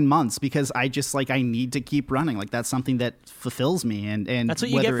 9 months because I need to keep running. Like, that's something that fulfills me. And that's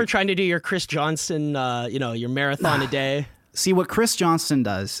what you get for trying to do your Chris Johnston, your marathon a day. See, what Chris Johnston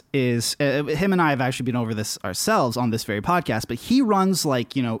does is, him and I have actually been over this ourselves on this very podcast, but he runs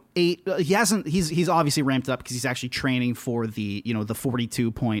 8, he's obviously ramped up because he's actually training for the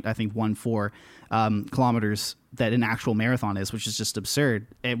 42.14 kilometers that an actual marathon is, which is just absurd,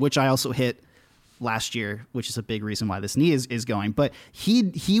 which I also hit last year, which is a big reason why this knee is going. But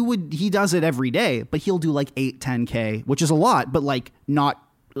he does it every day, but he'll do 8-10K, which is a lot, but not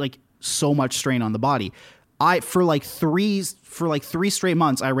so much strain on the body. For 3 straight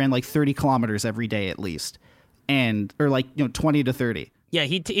months, I ran 30 kilometers every day at least, or 20 to 30. Yeah,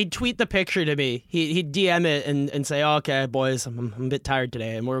 he'd tweet the picture to me. He'd DM it and say, oh, okay, boys, I'm a bit tired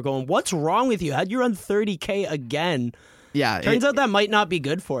today. And we were going, what's wrong with you? How'd you run 30K again? Yeah. Turns out that might not be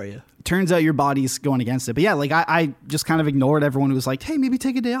good for you. Turns out your body's going against it. But yeah, I just kind of ignored everyone who was like, hey, maybe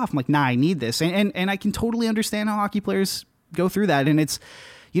take a day off. I'm like, nah, I need this. And I can totally understand how hockey players go through that. And it's,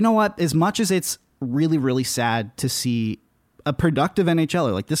 you know what, as much as it's really, really sad to see a productive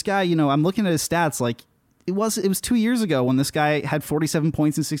NHLer like this guy, I'm looking at his stats, it was 2 years ago when this guy had 47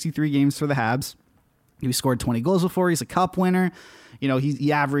 points in 63 games for the Habs. He scored 20 goals before. He's a cup winner. He's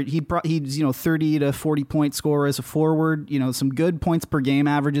 30 to 40 point scorer as a forward. Some good points per game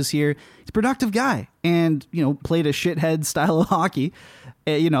averages here. He's a productive guy, and played a shithead style of hockey.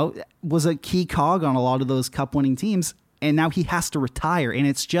 Was a key cog on a lot of those cup winning teams, and now he has to retire. And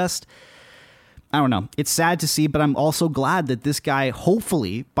it's just, I don't know. It's sad to see, but I'm also glad that this guy,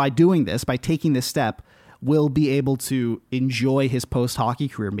 hopefully, by doing this, by taking this step, will be able to enjoy his post-hockey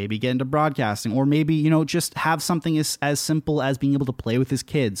career, maybe get into broadcasting, or maybe, just have something as simple as being able to play with his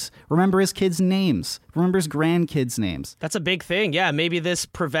kids. Remember his kids' names. Remember his grandkids' names. That's a big thing. Yeah, maybe this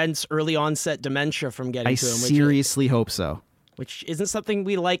prevents early onset dementia from getting to him. I seriously hope so. Which isn't something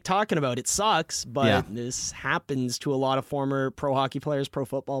we like talking about. It sucks, but this happens to a lot of former pro hockey players, pro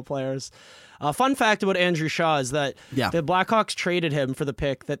football players. Fun fact about Andrew Shaw is that the Blackhawks traded him for the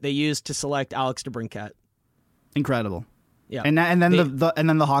pick that they used to select Alex DeBrincat. Incredible. Yeah. And then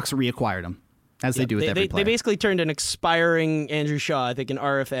the Hawks reacquired him, as they do with every player. They basically turned an expiring Andrew Shaw, I think an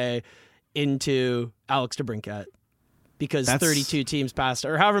RFA, into Alex DeBrincat. Because 32 teams passed,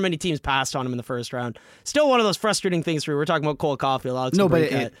 or however many teams passed on him in the first round. Still one of those frustrating things for you. We're talking about Cole Caulfield, Alex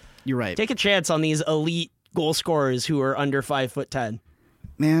DeBrincat. But you're right. Take a chance on these elite goal scorers who are under 5'10".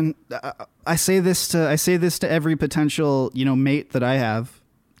 Man, I say this to every potential, mate that I have.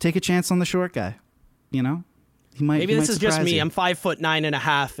 Take a chance on the short guy. Maybe this is just me. I'm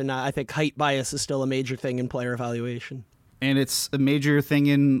 5'9.5", and I think height bias is still a major thing in player evaluation. And it's a major thing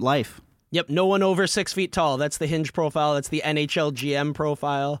in life. Yep, no one over 6 feet tall. That's the Hinge profile. That's the NHL GM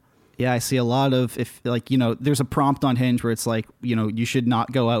profile. Yeah, I see a lot of, if like, there's a prompt on Hinge where it's like, you should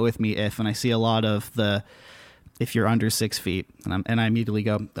not go out with me if, and I see a lot of the, if you're under 6 feet, and I immediately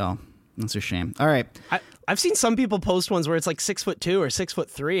go, oh, that's a shame. All right. I've seen some people post ones where it's like 6'2" or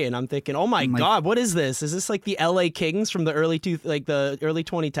 6'3", and I'm thinking, oh my God, what is this? Is this like the LA Kings from the early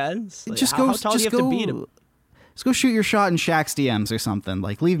 2010s? Like, how tall do you have to beat them? Just go shoot your shot in Shaq's DMs or something.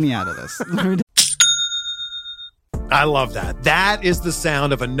 Like, leave me out of this. I love that. That is the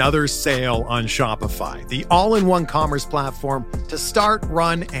sound of another sale on Shopify, the all-in-one commerce platform to start,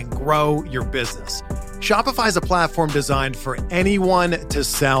 run, and grow your business. Shopify is a platform designed for anyone to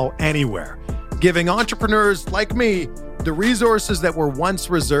sell anywhere, giving entrepreneurs like me the resources that were once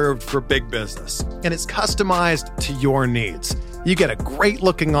reserved for big business. And it's customized to your needs. You get a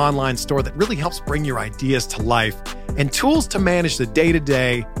great-looking online store that really helps bring your ideas to life and tools to manage the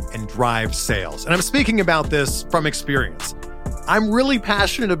day-to-day and drive sales. And I'm speaking about this from experience. I'm really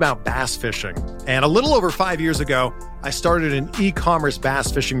passionate about bass fishing. And a little over 5 years ago, I started an e-commerce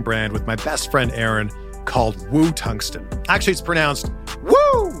bass fishing brand with my best friend, Aaron, called Woo Tungsten. Actually, it's pronounced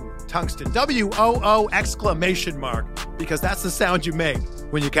Woo Tungsten, W-O-O exclamation mark, because that's the sound you make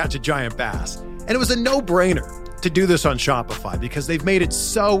when you catch a giant bass. And it was a no-brainer to do this on Shopify because they've made it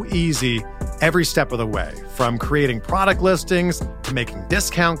so easy every step of the way, from creating product listings to making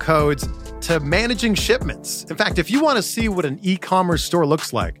discount codes to managing shipments. In fact, if you want to see what an e-commerce store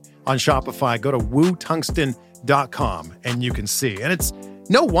looks like on Shopify, go to wootungsten.com and you can see. And it's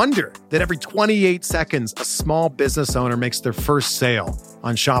no wonder that every 28 seconds, a small business owner makes their first sale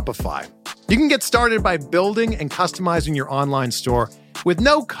on Shopify. You can get started by building and customizing your online store with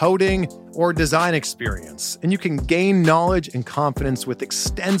no coding or design experience, and you can gain knowledge and confidence with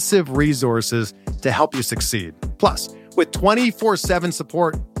extensive resources to help you succeed. Plus, with 24/7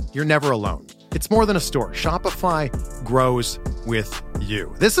 support, you're never alone. It's more than a store. Shopify grows with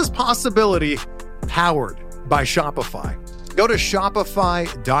you. This is Possibility powered by Shopify. Go to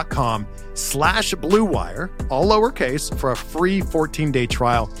shopify.com/Blue Wire, all lowercase, for a free 14-day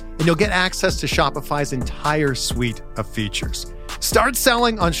trial, and you'll get access to Shopify's entire suite of features. Start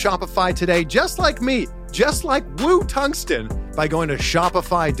selling on Shopify today, just like me, just like Woo Tungsten, by going to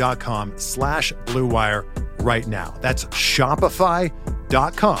shopify.com/Blue Wire right now. That's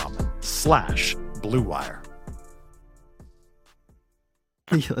shopify.com/Blue Wire.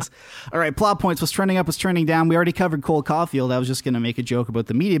 All right, plot points. What's trending up, what's trending down. We already covered Cole Caulfield. I was just going to make a joke about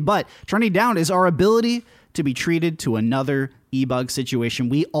the media, but trending down is our ability to be treated to another e-bug situation.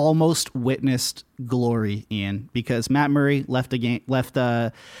 We almost witnessed glory, Ian, because Matt Murray left the game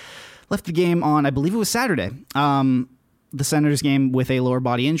on, I believe it was Saturday, the Senators game with a lower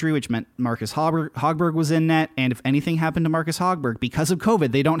body injury, which meant Marcus Hogberg was in net. And if anything happened to Marcus Hogberg, because of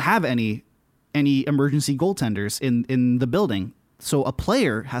COVID, they don't have any emergency goaltenders in the building. So a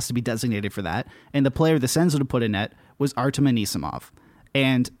player has to be designated for that. And the player the Sens would have put in net was Artem Anisimov.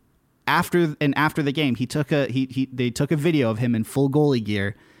 And after the game, they took a video of him in full goalie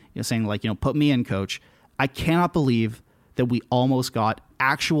gear, saying like, put me in, coach. I cannot believe that we almost got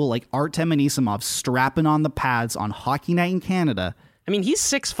actual like Artem Anisimov strapping on the pads on Hockey Night in Canada. I mean, he's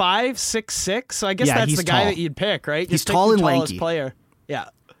 6'5", 6'6", so I guess that's the guy that you'd pick, right? He's tall and lanky. Player. Yeah.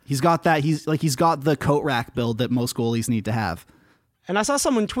 He's got that. He's got the coat rack build that most goalies need to have. And I saw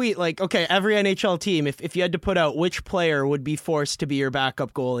someone tweet like, okay, every NHL team, if you had to put out which player would be forced to be your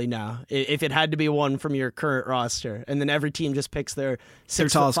backup goalie now, if it had to be one from your current roster, and then every team just picks their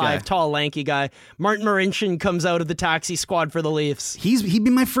 6'5", tall, lanky guy. Martin Marincin comes out of the taxi squad for the Leafs. He'd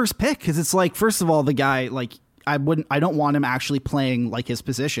be my first pick because it's like, first of all, the guy, like, I don't want him actually playing like his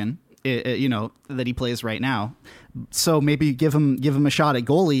position, that he plays right now. So maybe give him a shot at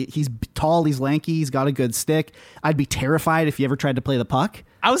goalie. He's tall, he's lanky, he's got a good stick. I'd be terrified if he ever tried to play the puck.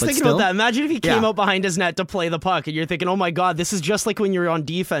 I was thinking about that. Imagine if he came out behind his net to play the puck and you're thinking, oh my God, this is just like when you're on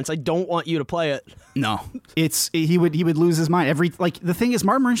defense. I don't want you to play it. No, he would lose his mind. The thing is,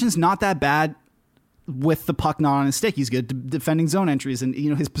 Martin Marinchin's not that bad with the puck not on his stick. He's good defending zone entries, and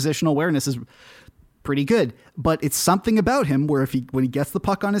his positional awareness is pretty good. But it's something about him where when he gets the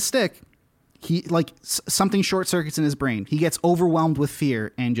puck on his stick, he something short circuits in his brain. He gets overwhelmed with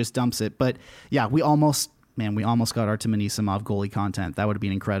fear and just dumps it. But yeah, we almost got Artem Anisimov goalie content. That would have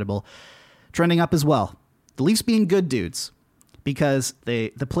been incredible. Trending up as well, the Leafs being good dudes, because the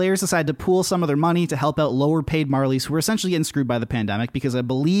players decided to pool some of their money to help out lower paid Marlies who were essentially getting screwed by the pandemic, because I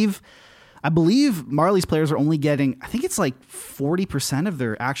believe Marlies players are only getting, I think it's like 40% of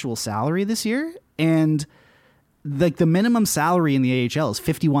their actual salary this year. And like the minimum salary in the AHL is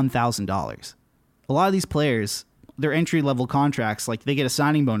 $51,000. A lot of these players, their entry level contracts, like they get a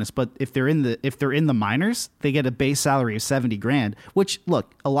signing bonus, but if they're in the minors, they get a base salary of $70,000. Which,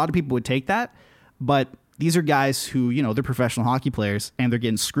 look, a lot of people would take that, but these are guys who, you know, they're professional hockey players and they're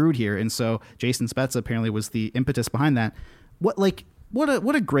getting screwed here. And so Jason Spezza apparently was the impetus behind that. What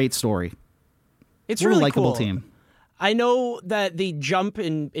a great story. It's what really a likable cool. team. I know that the jump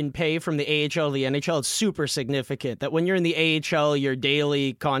in pay from the AHL to the NHL is super significant. That when you're in the AHL, your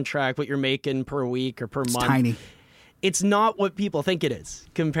daily contract, what you're making per week or per month, Tiny. It's not what people think it is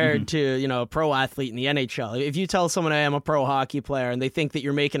compared to, you know, a pro athlete in the NHL. If you tell someone I am a pro hockey player and they think that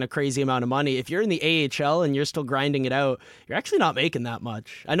you're making a crazy amount of money, if you're in the AHL and you're still grinding it out, you're actually not making that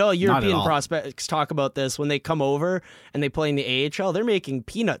much. I know European prospects talk about this when they come over and they play in the AHL, they're making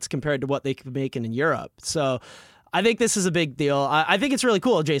peanuts compared to what they could be making in Europe. So I think this is a big deal. I think it's really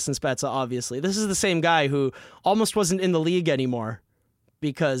cool, Jason Spezza, obviously. This is the same guy who almost wasn't in the league anymore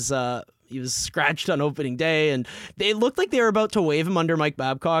because he was scratched on opening day, and they looked like they were about to waive him under Mike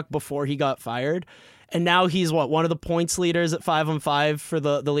Babcock before he got fired. And now he's, one of the points leaders at 5-on-5 for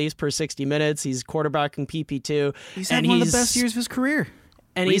the Leafs per 60 minutes. He's quarterbacking PP2. He's had one of the best years of his career.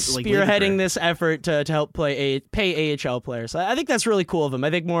 And he's spearheading this effort to help pay AHL players. I think that's really cool of him.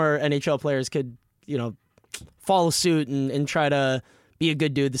 I think more NHL players could, you know, follow suit and try to be a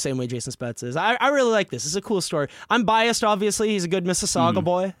good dude the same way Jason Spezza is. I really like this. It's a cool story. I'm biased, obviously. He's a good Mississauga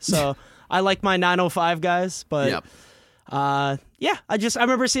boy, so I like my 905 guys. But I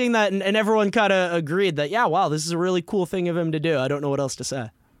remember seeing that, and everyone kind of agreed that, yeah, wow, this is a really cool thing of him to do. I don't know what else to say.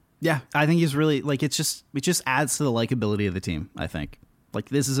 Yeah, I think he's really, like, it just adds to the likability of the team, I think. Like,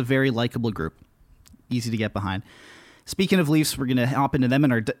 this is a very likable group. Easy to get behind. Speaking of Leafs, we're going to hop into them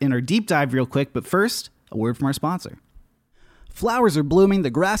in our deep dive real quick, but first, a word from our sponsor. Flowers are blooming, the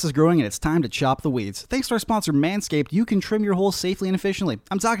grass is growing, and it's time to chop the weeds. Thanks to our sponsor, Manscaped, you can trim your holes safely and efficiently.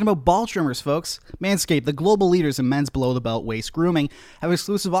 I'm talking about ball trimmers, folks. Manscaped, the global leaders in men's below-the-belt waist grooming, have an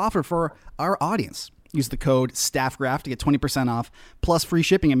exclusive offer for our audience. Use the code STAFFGRAPH to get 20% off, plus free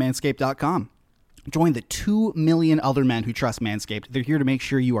shipping at manscaped.com. Join the 2 million other men who trust Manscaped. They're here to make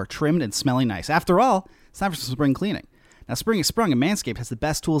sure you are trimmed and smelling nice. After all, it's time for some spring cleaning. Now, spring is sprung, and Manscaped has the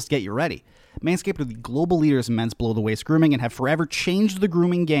best tools to get you ready. Manscaped are the global leaders in men's below-the-waist grooming and have forever changed the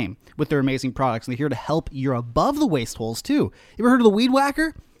grooming game with their amazing products. And they're here to help your above-the-waist holes, too. You ever heard of the Weed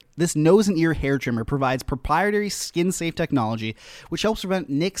Whacker? This nose and ear hair trimmer provides proprietary skin-safe technology, which helps prevent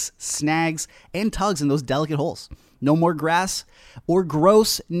nicks, snags, and tugs in those delicate holes. No more grass or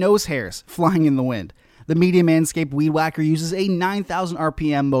gross nose hairs flying in the wind. The medium Manscaped Weed Whacker uses a 9,000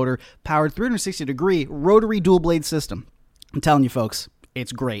 RPM motor-powered 360-degree rotary dual-blade system. I'm telling you, folks,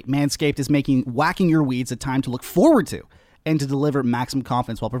 it's great. Manscaped is making whacking your weeds a time to look forward to and to deliver maximum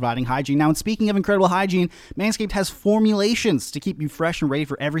confidence while providing hygiene. Now, and speaking of incredible hygiene, Manscaped has formulations to keep you fresh and ready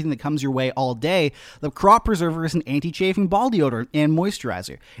for everything that comes your way all day. The Crop Preserver is an anti-chafing ball deodorant and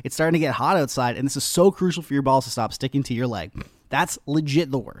moisturizer. It's starting to get hot outside, and this is so crucial for your balls to stop sticking to your leg. That's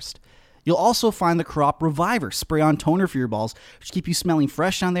legit the worst. You'll also find the Crop Reviver spray-on toner for your balls, which keep you smelling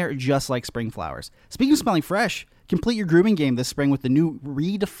fresh down there just like spring flowers. Speaking of smelling fresh, complete your grooming game this spring with the new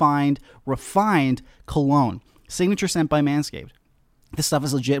refined cologne, signature scent by Manscaped. This stuff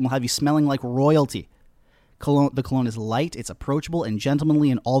is legit and will have you smelling like royalty. The cologne is light, it's approachable, and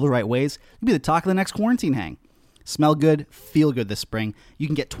gentlemanly in all the right ways. You'll be the talk of the next quarantine hang. Smell good, feel good this spring. You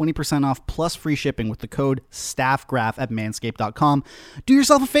can get 20% off plus free shipping with the code STAFFGRAPH at manscaped.com. Do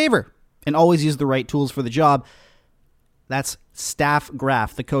yourself a favor and always use the right tools for the job. That's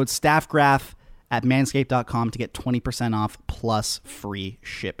STAFFGRAPH, the code STAFFGRAPH at manscaped.com to get 20% off plus free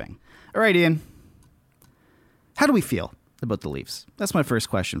shipping. All right, Ian. How do we feel about the Leafs? That's my first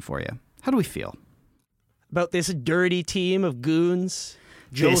question for you. How do we feel? About this dirty team of goons?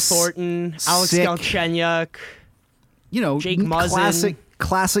 Joe Thornton, Alex Galchenyuk, Jake Muzzin.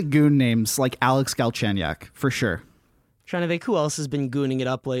 Classic goon names like Alex Galchenyuk, for sure. Trying to think who else has been gooning it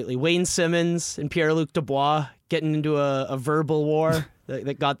up lately. Wayne Simmons and Pierre-Luc Dubois getting into a verbal war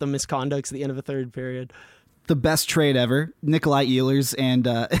that got them misconducts at the end of the third period. The best trade ever. Nikolai Ehlers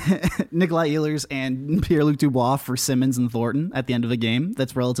and Pierre-Luc Dubois for Simmons and Thornton at the end of a game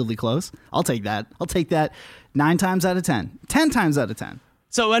that's relatively close. I'll take that. 9 times out of 10. 10 times out of 10.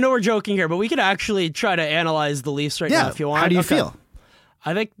 So I know we're joking here, but we could actually try to analyze the Leafs now if you want. How do you feel?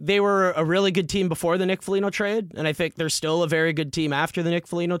 I think they were a really good team before the Nick Foligno trade, and I think they're still a very good team after the Nick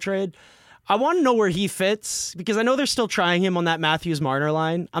Foligno trade. I want to know where he fits, because I know they're still trying him on that Matthews-Marner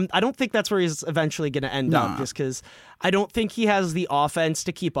line. I don't think that's where he's eventually going to end up, just because I don't think he has the offense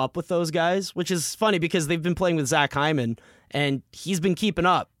to keep up with those guys, which is funny because they've been playing with Zach Hyman, and he's been keeping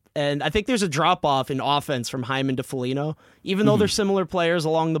up. And I think there's a drop-off in offense from Hyman to Foligno. Even though they're similar players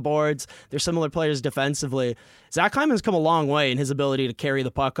along the boards, they're similar players defensively, Zach Hyman's come a long way in his ability to carry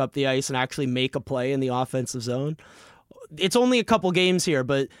the puck up the ice and actually make a play in the offensive zone. It's only a couple games here,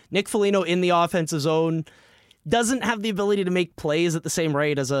 but Nick Foligno in the offensive zone doesn't have the ability to make plays at the same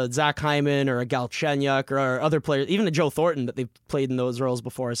rate as a Zach Hyman or a Galchenyuk or other players, even a Joe Thornton that they've played in those roles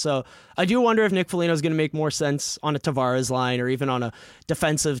before. So I do wonder if Nick Foligno is going to make more sense on a Tavares line or even on a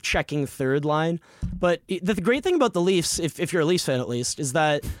defensive checking third line. But the great thing about the Leafs, if you're a Leafs fan at least, is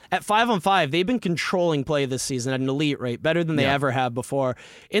that at 5-on-5, they've been controlling play this season at an elite rate, better than they ever have before.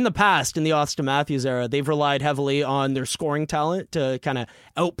 In the past, in the Austin Matthews era, they've relied heavily on their scoring talent to kind of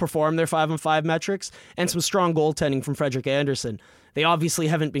outperform their 5-on-5 metrics and some strong goaltending from Frederik Andersen. They obviously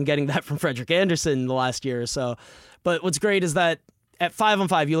haven't been getting that from Frederik Andersen in the last year or so. But what's great is that at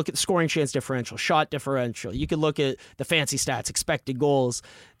 5-on-5, you look at the scoring chance differential, shot differential. You could look at the fancy stats, expected goals.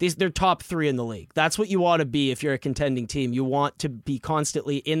 They're top 3 in the league. That's what you want to be if you're a contending team. You want to be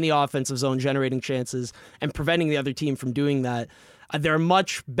constantly in the offensive zone generating chances and preventing the other team from doing that. They're a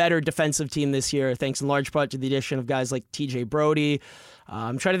much better defensive team this year, thanks in large part to the addition of guys like TJ Brody.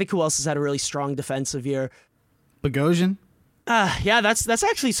 I'm trying to think who else has had a really strong defensive year. Bogosian? Yeah, that's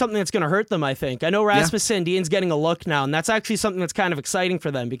actually something that's going to hurt them, I think. I know Rasmus Sandin's getting a look now, and that's actually something that's kind of exciting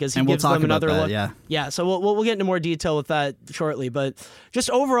for them because he gives them another look. Yeah, so we'll get into more detail with that shortly. But just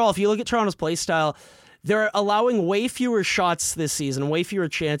overall, if you look at Toronto's play style, they're allowing way fewer shots this season, way fewer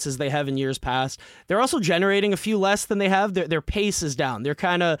chances they have in years past. They're also generating a few less than they have. Their pace is down. They're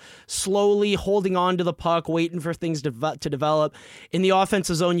kind of slowly holding on to the puck, waiting for things to develop. In the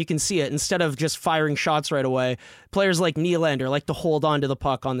offensive zone, you can see it. Instead of just firing shots right away, players like Nylander like to hold on to the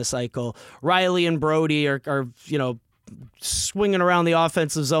puck on the cycle. Riley and Brody are swinging around the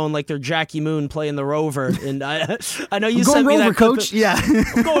offensive zone like they're Jackie Moon playing the Rover. And I know you sent me that clip. Coach. Yeah,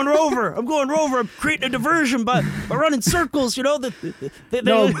 I'm going Rover. I'm creating a diversion by running circles. Call the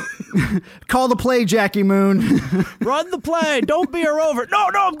play, Jackie Moon. Run the play. Don't be a Rover. No,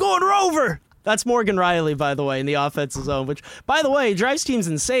 I'm going Rover. That's Morgan Riley, by the way, in the offensive zone, which, by the way, drives teams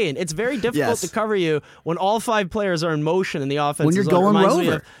insane. It's very difficult to cover you when all 5 players are in motion in the offensive zone. When you're going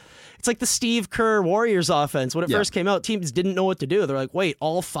Rover. It's like the Steve Kerr Warriors offense. When it first came out, teams didn't know what to do. They're like, wait,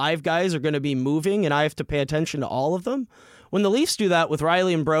 all 5 guys are going to be moving and I have to pay attention to all of them? When the Leafs do that with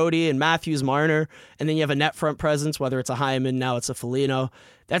Riley and Brody and Matthews Marner, and then you have a net front presence, whether it's a Hyman, now it's a Foligno,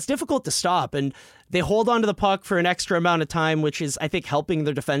 that's difficult to stop. And they hold on to the puck for an extra amount of time, which is, I think, helping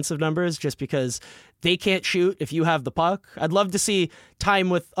their defensive numbers just because they can't shoot if you have the puck. I'd love to see time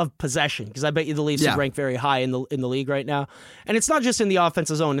of possession because I bet you the Leafs would rank very high in the league right now. And it's not just in the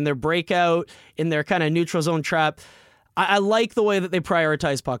offensive zone, in their breakout, in their kind of neutral zone trap. I like the way that they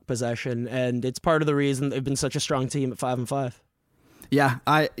prioritize puck possession, and it's part of the reason they've been such a strong team at 5-on-5. Yeah,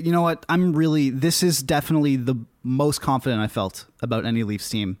 you know what? This is definitely the most confident I felt about any Leafs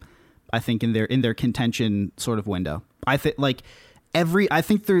team. I think in their contention sort of window. I think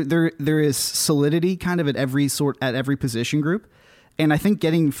there is solidity kind of at every position group, and I think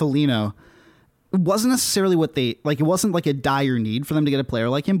getting Foligno wasn't necessarily what they like. It wasn't like a dire need for them to get a player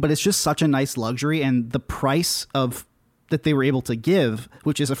like him, but it's just such a nice luxury, and the price of that they were able to give,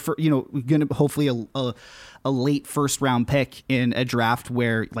 which is going to hopefully a late first round pick in a draft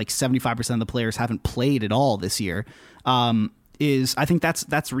where like 75% of the players haven't played at all this year. I think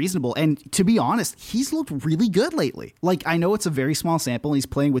that's reasonable. And to be honest, he's looked really good lately. Like, I know it's a very small sample and he's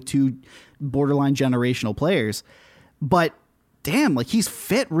playing with 2 borderline generational players, but damn, like he's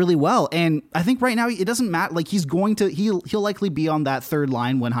fit really well. And I think right now it doesn't matter. Like he'll likely be on that third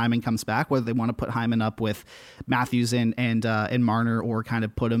line when Hyman comes back, whether they want to put Hyman up with Matthews and Marner or kind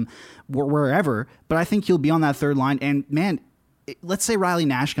of put him wherever. But I think he'll be on that third line. And man, let's say Riley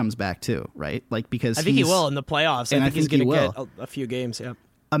Nash comes back too, right? Like, because I think he will in the playoffs. I think he's going to get a few games. Yeah.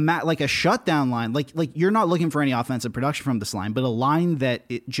 Like a shutdown line, like you're not looking for any offensive production from this line, but a line that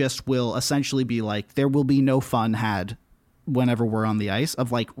it just will essentially be like, there will be no fun had whenever we're on the ice,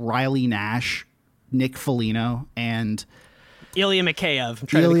 of like Riley Nash, Nick Foligno, and Ilya Mikheyev. I'm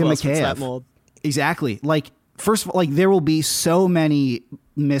trying to think who else fits that mold. Exactly. Like, first of all, like there will be so many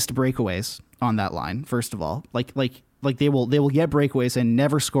missed breakaways on that line. First of all, like they will get breakaways and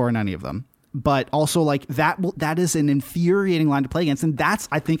never score in any of them. But also, like that is an infuriating line to play against, and that's,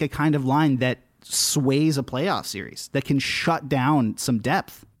 I think, a kind of line that sways a playoff series, that can shut down some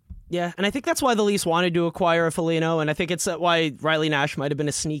depth. Yeah, and I think that's why the Leafs wanted to acquire a Foligno, and I think it's why Riley Nash might have been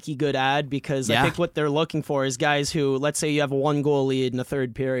a sneaky good ad, because I think what they're looking for is guys who, let's say you have a 1-goal lead in the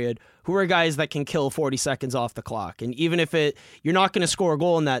third period, who are guys that can kill 40 seconds off the clock. And even if you're not going to score a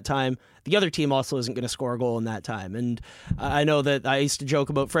goal in that time, the other team also isn't going to score a goal in that time. And I know that I used to joke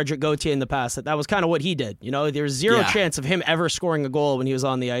about Frederick Gauthier in the past, that was kind of what he did. There's zero chance of him ever scoring a goal when he was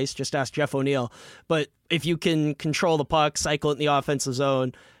on the ice. Just ask Jeff O'Neill. But if you can control the puck, cycle it in the offensive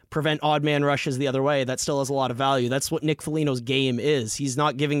zone, prevent odd man rushes the other way, that still has a lot of value. That's what Nick Foligno's game is. He's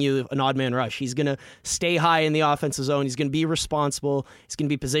not giving you an odd man rush. He's going to stay high in the offensive zone. He's going to be responsible. He's going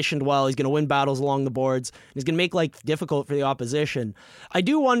to be positioned well. He's going to win battles along the boards. He's going to make life difficult for the opposition. I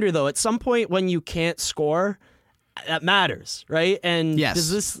do wonder, though, at some point when you can't score, that matters, right? And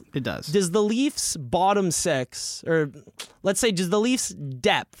yes, it does. Does the Leafs' bottom six, or let's say, does the Leafs'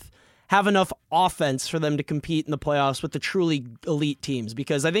 depth have enough offense for them to compete in the playoffs with the truly elite teams?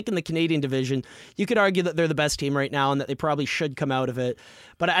 Because I think in the Canadian division, you could argue that they're the best team right now and that they probably should come out of it.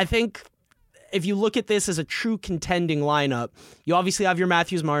 But I think if you look at this as a true contending lineup, you obviously have your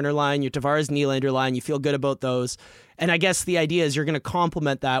Matthews-Marner line, your Tavares-Nylander line. You feel good about those. And I guess the idea is you're going to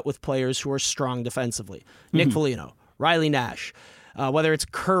complement that with players who are strong defensively. Nick Foligno, Riley Nash, whether it's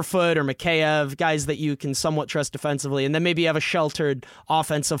Kerfoot or Mikheyev, guys that you can somewhat trust defensively. And then maybe you have a sheltered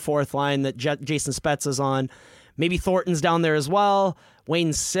offensive fourth line that Jason Spezza's on. Maybe Thornton's down there as well.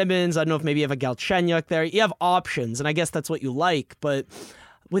 Wayne Simmons. I don't know if maybe you have a Galchenyuk there. You have options, and I guess that's what you like. But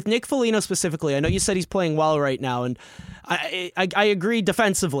with Nick Foligno specifically, I know you said he's playing well right now, and I agree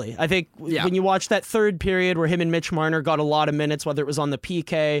defensively. I think when you watch that third period where him and Mitch Marner got a lot of minutes, whether it was on the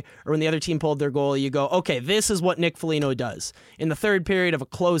PK or when the other team pulled their goal, you go, okay, this is what Nick Foligno does. In the third period of a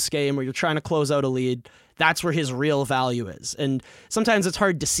close game where you're trying to close out a lead, that's where his real value is. And sometimes it's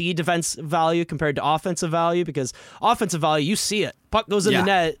hard to see defensive value compared to offensive value, because offensive value, you see it. Puck goes in the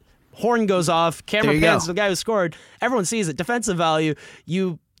net, horn goes off, camera pans to the guy who scored. Everyone sees it. Defensive value,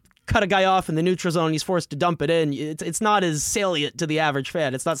 you cut a guy off in the neutral zone, he's forced to dump it in. It's not as salient to the average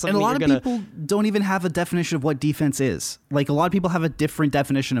fan. It's not something and a lot of people don't even have a definition of what defense is. Like, a lot of people have a different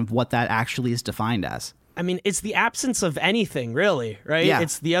definition of what that actually is defined as. I mean, it's the absence of anything, really, right? Yeah.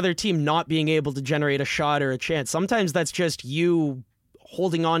 It's the other team not being able to generate a shot or a chance. Sometimes that's just you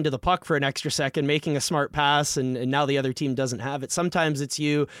holding on to the puck for an extra second, making a smart pass, and now the other team doesn't have it. Sometimes it's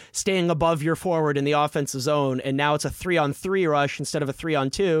you staying above your forward in the offensive zone, and now it's a 3-on-3 rush instead of a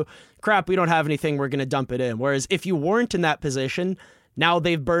 3-on-2. Crap, we don't have anything, we're going to dump it in. Whereas if you weren't in that position, now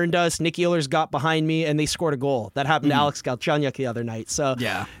they've burned us. Nick Ehlers got behind me, and they scored a goal. That happened to Alex Galchenyuk the other night. So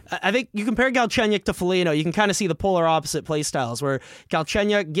I think you compare Galchenyuk to Foligno, you can kind of see the polar opposite play styles, where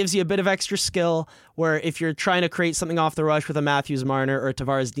Galchenyuk gives you a bit of extra skill, where if you're trying to create something off the rush with a Matthews-Marner or a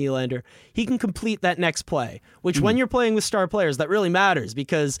Tavares-Nylander, he can complete that next play, which when you're playing with star players, that really matters,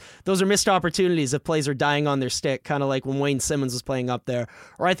 because those are missed opportunities if plays are dying on their stick, kind of like when Wayne Simmons was playing up there.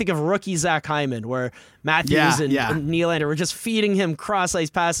 Or I think of rookie Zach Hyman, where Matthews and Nylander were just feeding him cross-ice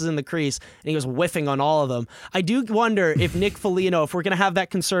passes in the crease, and he was whiffing on all of them. I do wonder if Nick Foligno, if we're going to have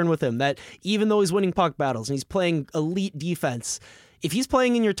that concern with him, that even though he's winning puck battles and he's playing elite defense, if he's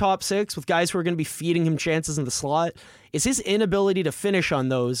playing in your top six with guys who are going to be feeding him chances in the slot, is his inability to finish on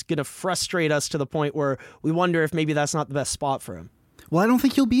those going to frustrate us to the point where we wonder if maybe that's not the best spot for him? Well, I don't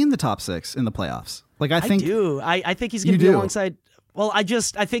think he'll be in the top six in the playoffs. Like, I think I think he's going to be alongside. Well, I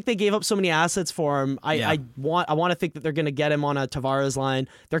think they gave up so many assets for him. I want to think that they're going to get him on a Tavares line.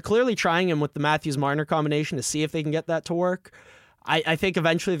 They're clearly trying him with the Matthews-Marner combination to see if they can get that to work. I think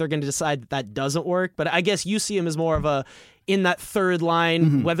eventually they're going to decide that doesn't work, but I guess you see him as more of a in that third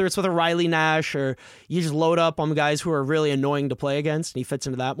line, whether it's with a Riley Nash or you just load up on guys who are really annoying to play against, and he fits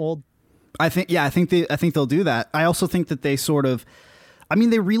into that mold. I think they'll do that. I also think that they sort of,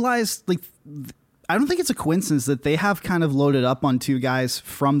 they realize, like, I don't think it's a coincidence that they have kind of loaded up on two guys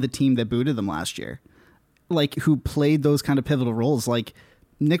from the team that booted them last year, like, who played those kind of pivotal roles. Like,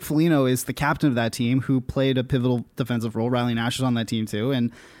 Nick Foligno is the captain of that team who played a pivotal defensive role. Riley Nash is on that team too.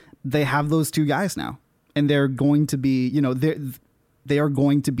 And they have those two guys now, and they're going to be, they are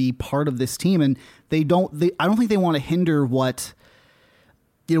going to be part of this team. And I don't think they want to hinder what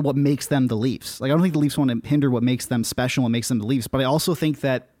makes them the Leafs. Like, I don't think the Leafs want to hinder what makes them special, what makes them the Leafs. But I also think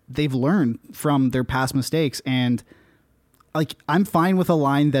that they've learned from their past mistakes, and like, I'm fine with a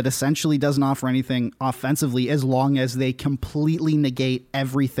line that essentially doesn't offer anything offensively as long as they completely negate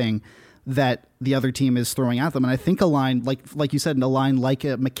everything that the other team is throwing at them. And I think a line like you said, a line like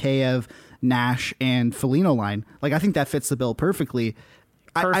a Mikheyev, Nash, and Foligno line, like, I think that fits the bill perfectly.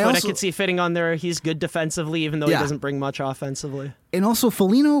 Kerfoot, I could see fitting on there. He's good defensively, even though he doesn't bring much offensively. And also,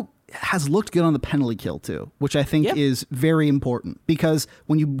 Foligno, has looked good on the penalty kill too, which I think is very important, because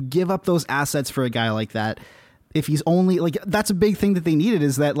when you give up those assets for a guy like that, if he's only like, that's a big thing that they needed,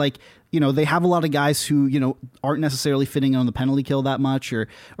 is that like, they have a lot of guys who, aren't necessarily fitting on the penalty kill that much, or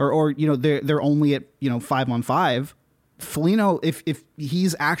they're only at, 5-on-5. Foligno, if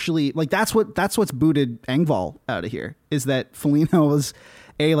he's actually like, that's what's booted Engvall out of here, is that Foligno is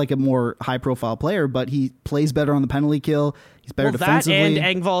like a more high profile player, but he plays better on the penalty kill. He's better defensively. That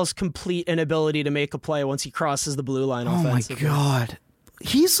and Engvall's complete inability to make a play once he crosses the blue line offensively. Oh my God.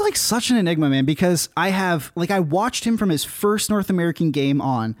 He's like such an enigma, man, because I watched him from his first North American game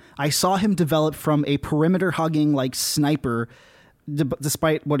on. I saw him develop from a perimeter hugging like sniper,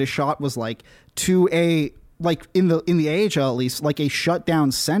 despite what his shot was like, to a, like in the AHL at least, like a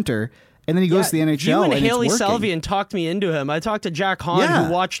shutdown center. And then he goes to the NHL. You and and Haley it's working. Salvian talked me into him. I talked to Jack Hahn,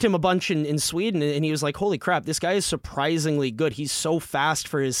 who watched him a bunch in Sweden, and he was like, holy crap, this guy is surprisingly good. He's so fast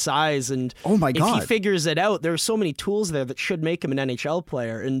for his size. And oh my God, if he figures it out, there are so many tools there that should make him an NHL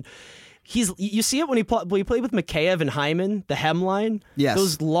player. And you see it when he played with Mikheyev and Hyman, the hemline. Yes.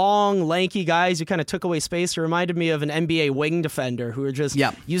 Those long, lanky guys who kind of took away space. It reminded me of an NBA wing defender who were just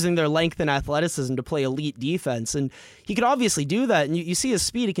using their length and athleticism to play elite defense. And he could obviously do that. And you see his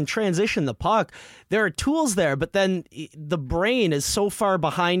speed. He can transition the puck. There are tools there, but then the brain is so far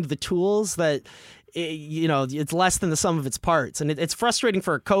behind the tools that it's less than the sum of its parts. And it's frustrating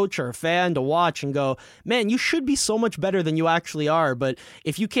for a coach or a fan to watch and go, man, you should be so much better than you actually are. But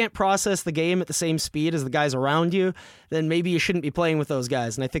if you can't process the game at the same speed as the guys around you, then maybe you shouldn't be playing with those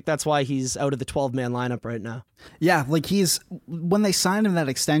guys. And I think that's why he's out of the 12-man lineup right now. Yeah, like when they signed him that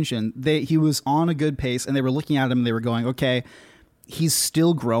extension, he was on a good pace, and they were looking at him and they were going, okay, he's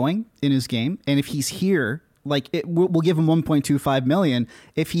still growing in his game. And if he's here, like we'll give him $1.25 million.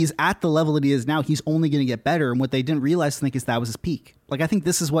 If he's at the level that he is now, he's only going to get better. And what they didn't realize, I think, is that was his peak. Like, I think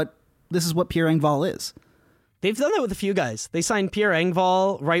this is what Pierre Engvall is. They've done that with a few guys. They signed Pierre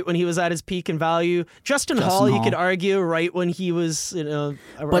Engvall right when he was at his peak in value. Justin Hall, you could argue, right when he was,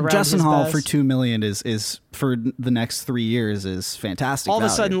 But Justin Hall best. for $2 million is for the next 3 years is fantastic. All of a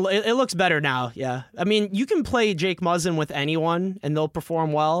sudden, it looks better now. Yeah, I mean, you can play Jake Muzzin with anyone, and they'll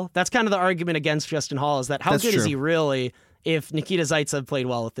perform well. That's kind of the argument against Justin Hall, is that how good is he really if Nikita Zaitsev played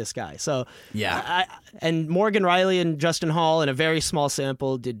well with this guy? So and Morgan Rielly and Justin Hall in a very small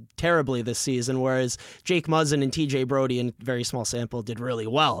sample did terribly this season, whereas Jake Muzzin and TJ Brody in a very small sample did really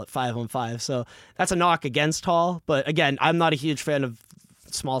well at 5-on-5. So that's a knock against Hall. But again, I'm not a huge fan of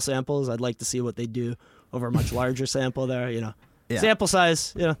small samples. I'd like to see what they do over a much larger sample there. Sample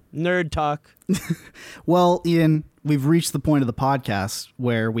size, nerd talk. Well, Ian, we've reached the point of the podcast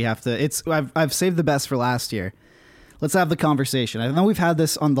where we have to. I've saved the best for last year. Let's have the conversation. I know we've had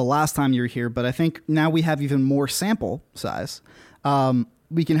this on the last time you were here, but I think now we have even more sample size.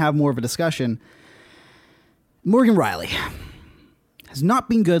 We can have more of a discussion. Morgan Rielly has not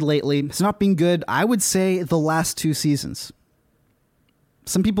been good lately. It's not been good, I would say, the last 2 seasons.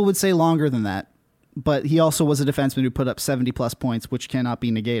 Some people would say longer than that, but he also was a defenseman who put up 70-plus points, which cannot be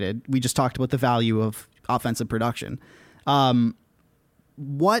negated. We just talked about the value of offensive production.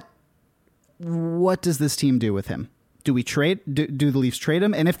 What does this team do with him? Do we trade? Do the Leafs trade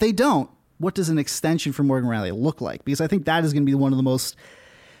him? And if they don't, what does an extension for Morgan Rielly look like? Because I think that is going to be one of the most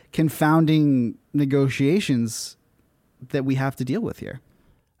confounding negotiations that we have to deal with here.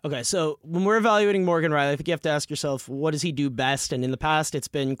 Okay, so when we're evaluating Morgan Rielly, I think you have to ask yourself, what does he do best? And in the past, it's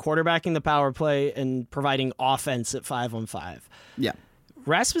been quarterbacking the power play and providing offense at 5-on-5. Yeah.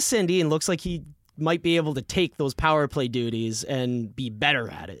 Rasmus Sandin looks like he might be able to take those power play duties and be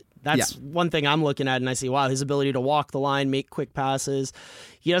better at it. That's one thing I'm looking at, and I see, wow, his ability to walk the line, make quick passes.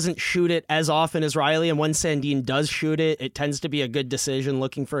 He doesn't shoot it as often as Rielly, and when Sandin does shoot it, it tends to be a good decision,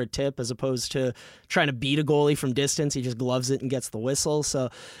 looking for a tip as opposed to trying to beat a goalie from distance. He just gloves it and gets the whistle. So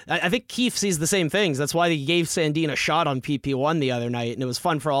I think Keefe sees the same things. That's why he gave Sandin a shot on PP1 the other night, and it was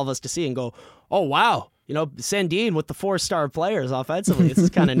fun for all of us to see and go, oh, wow. Sandin with the 4-star players offensively. It's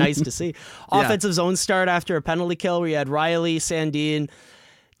kind of nice to see. Offensive zone start after a penalty kill where you had Rielly, Sandin,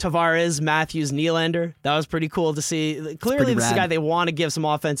 Tavares, Matthews, Nylander. That was pretty cool to see. Clearly, this is a guy they want to give some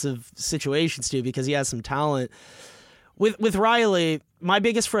offensive situations to because he has some talent. With Rielly, my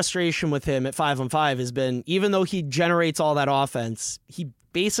biggest frustration with him at 5-on-5 has been, even though he generates all that offense, he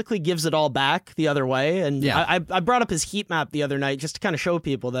basically gives it all back the other way. And I brought up his heat map the other night just to kind of show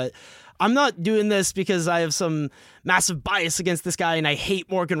people that I'm not doing this because I have some massive bias against this guy and I hate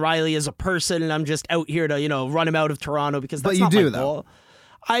Morgan Rielly as a person and I'm just out here to, run him out of Toronto because that's not my goal.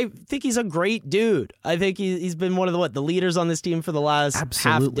 I think he's a great dude. I think he's been one of the leaders on this team for the last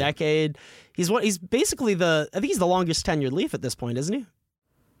half decade. He's basically I think he's the longest tenured Leaf at this point, isn't he?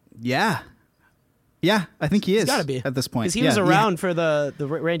 Yeah. Yeah, I think he is. He's got to be at this point. because he was around for the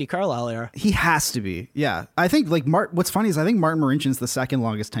Randy Carlisle era. He has to be. Yeah, I think like what's funny is I think Martin Marinchin's the second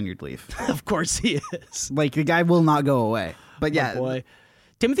longest tenured Leaf. Of course he is. Like the guy will not go away. But yeah, boy.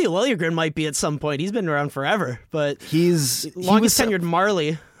 Timothy Liljegren might be at some point. He's been around forever, but longest tenured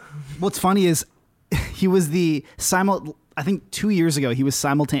Marley. What's funny is he was I think 2 years ago he was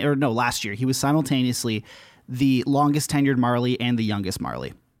last year he was simultaneously the longest tenured Marley and the youngest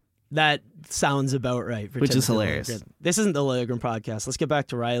Marley. That sounds about right. Which is hilarious. Liljegren. This isn't the Liljegren podcast. Let's get back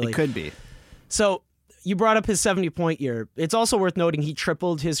to Riley. It could be. So you brought up his 70-point year. It's also worth noting he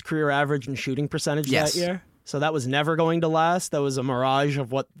tripled his career average in shooting percentage that year. So that was never going to last. That was a mirage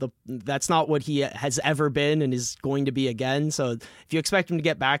of that's not what he has ever been and is going to be again. So if you expect him to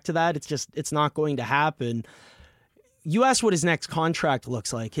get back to that, it's not going to happen. You asked what his next contract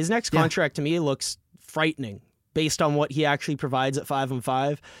looks like. His next contract to me looks frightening based on what he actually provides at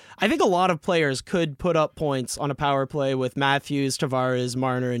 5-on-5. I think a lot of players could put up points on a power play with Matthews, Tavares,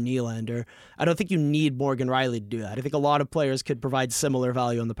 Marner, and Nylander. I don't think you need Morgan Riley to do that. I think a lot of players could provide similar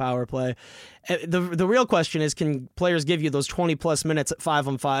value on the power play. The real question is, can players give you those 20-plus minutes at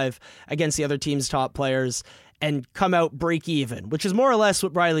 5-on-5 against the other team's top players and come out break even, which is more or less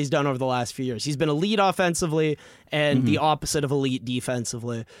what Riley's done over the last few years. He's been elite offensively and the opposite of elite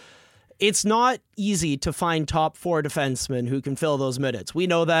defensively. It's not easy to find top four defensemen who can fill those minutes. We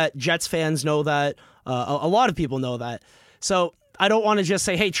know that. Jets fans know that. A lot of people know that. So I don't want to just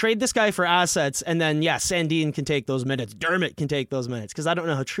say, hey, trade this guy for assets, and then, Sandin can take those minutes. Dermott can take those minutes, because I don't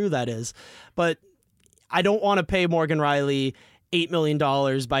know how true that is. But I don't want to pay Morgan Riley $8 million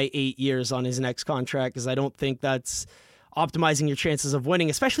by 8 years on his next contract, because I don't think that's optimizing your chances of winning,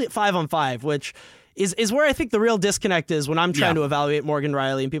 especially at 5-on-5, which is where I think the real disconnect is when I'm trying to evaluate Morgan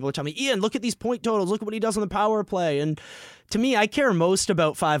Riley and people are telling me, Ian, look at these point totals, look at what he does on the power play. And to me, I care most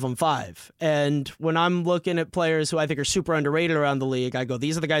about 5-on-5. And when I'm looking at players who I think are super underrated around the league, I go,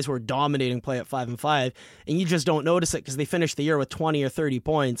 these are the guys who are dominating play at 5-on-5, and you just don't notice it because they finish the year with 20 or 30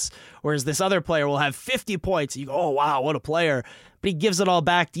 points, whereas this other player will have 50 points. And you go, oh, wow, what a player. But he gives it all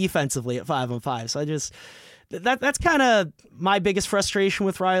back defensively at 5-on-5. So that's kind of my biggest frustration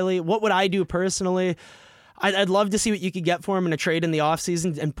with Riley. What would I do personally? I'd love to see what you could get for him in a trade in the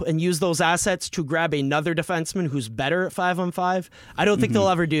offseason and use those assets to grab another defenseman who's better at 5-on-5. I don't think they'll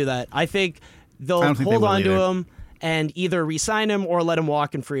ever do that. I think they'll hold on to him and either re-sign him or let him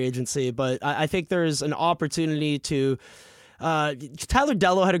walk in free agency. But I think there's an opportunity to... Tyler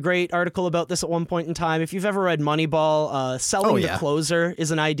Dello had a great article about this at one point in time. If you've ever read Moneyball, selling the closer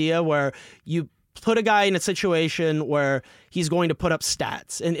is an idea where you put a guy in a situation where he's going to put up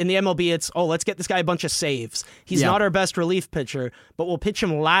stats. In the MLB, it's, let's get this guy a bunch of saves. He's not our best relief pitcher, but we'll pitch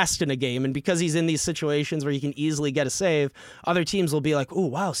him last in a game. And because he's in these situations where you can easily get a save, other teams will be like, oh,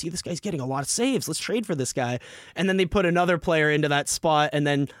 wow, see, this guy's getting a lot of saves. Let's trade for this guy. And then they put another player into that spot and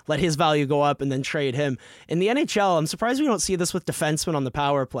then let his value go up and then trade him. In the NHL, I'm surprised we don't see this with defensemen on the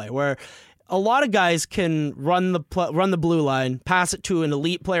power play, where a lot of guys can run the blue line, pass it to an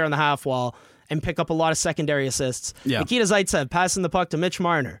elite player on the half wall, and pick up a lot of secondary assists. Nikita Zaitsev passing the puck to Mitch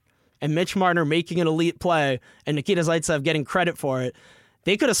Marner, and Mitch Marner making an elite play, and Nikita Zaitsev getting credit for it.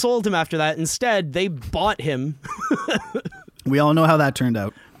 They could have sold him after that. Instead, they bought him. We all know how that turned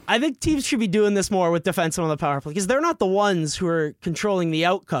out. I think teams should be doing this more with defensemen on the power play, because they're not the ones who are controlling the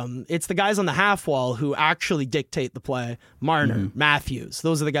outcome. It's the guys on the half wall who actually dictate the play. Marner, Matthews,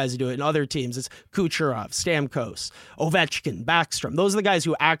 those are the guys who do it. In other teams, it's Kucherov, Stamkos, Ovechkin, Backstrom. Those are the guys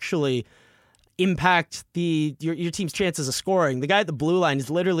who actually impact your team's chances of scoring. The guy at the blue line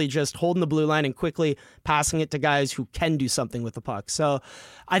is literally just holding the blue line and quickly passing it to guys who can do something with the puck. So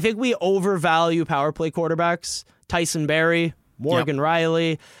I think we overvalue power play quarterbacks. Tyson Barrie, Morgan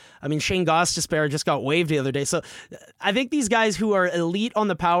Riley. I mean, Shane Gostisbehere just got waived the other day. So I think these guys who are elite on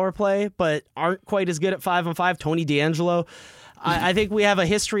the power play but aren't quite as good at 5-on-5, Tony DeAngelo, I think we have a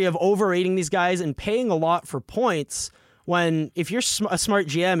history of overrating these guys and paying a lot for points. When, if you're a smart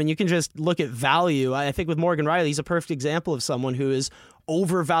GM and you can just look at value, I think with Morgan Riley, he's a perfect example of someone who is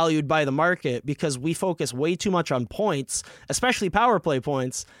overvalued by the market because we focus way too much on points, especially power play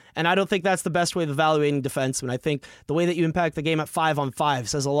points. And I don't think that's the best way of evaluating defensemen. I think the way that you impact the game at 5-on-5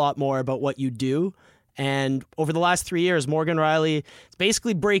 says a lot more about what you do. And over the last 3 years, Morgan Riley is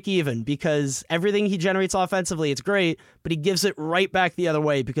basically break even because everything he generates offensively, it's great, but he gives it right back the other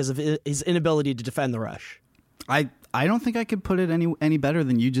way because of his inability to defend the rush. I don't think I could put it any better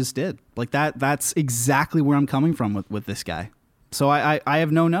than you just did. Like that's exactly where I'm coming from with this guy. So I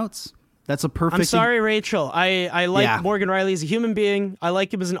have no notes. That's a perfect. I'm sorry, Rachel. I like Morgan Riley as a human being. I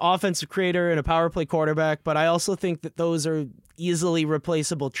like him as an offensive creator and a power play quarterback, but I also think that those are easily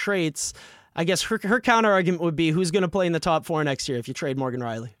replaceable traits. I guess her counter argument would be, who's going to play in the top 4 next year if you trade Morgan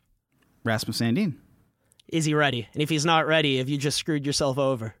Riley? Rasmus Sandin. Is he ready? And if he's not ready, have you just screwed yourself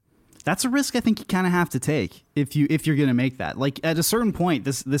over? That's a risk I think you kind of have to take if you're going to make that. Like, at a certain point,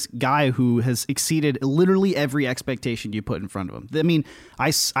 this guy who has exceeded literally every expectation you put in front of him. I mean,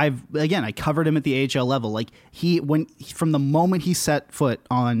 I covered him at the AHL level. Like, from the moment he set foot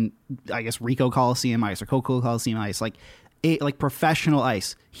on, I guess, Ricoh Coliseum ice or Coco Coliseum ice, like professional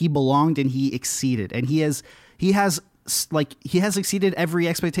ice, he belonged and he exceeded, and he has exceeded every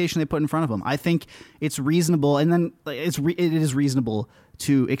expectation they put in front of him. I think it's reasonable, and then it is reasonable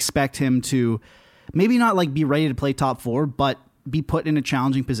to expect him to maybe not like be ready to play top 4, but be put in a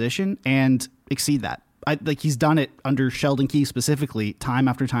challenging position and exceed that. He's done it under Sheldon Keefe specifically, time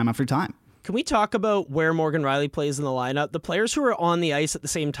after time after time. Can we talk about where Morgan Riley plays in the lineup? The players who are on the ice at the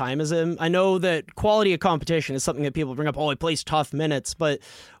same time as him, I know that quality of competition is something that people bring up. Oh, he plays tough minutes, but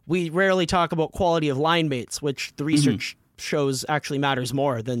we rarely talk about quality of line mates, which the research shows actually matters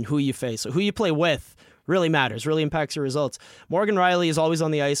more than who you face. So who you play with really matters, really impacts your results. Morgan Riley is always on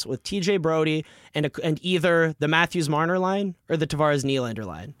the ice with TJ Brody and either the Matthews-Marner line or the Tavares-Nylander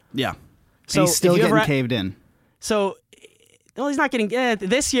line. Yeah. So he's still getting caved in. So, well, he's not getting...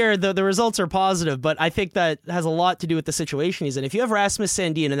 this year, the results are positive, but I think that has a lot to do with the situation he's in. If you have Rasmus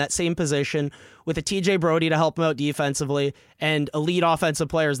Sandin in that same position with a TJ Brody to help him out defensively and elite offensive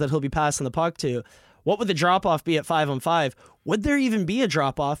players that he'll be passing the puck to, what would the drop-off be at 5-on-5? Would there even be a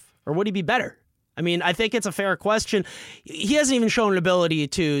drop-off, or would he be better? I mean, I think it's a fair question. He hasn't even shown an ability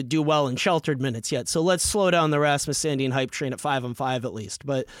to do well in sheltered minutes yet, so let's slow down the Rasmus Sandin hype train at 5-on-5 at least.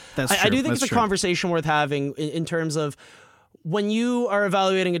 But I do think it's a conversation worth having in terms of when you are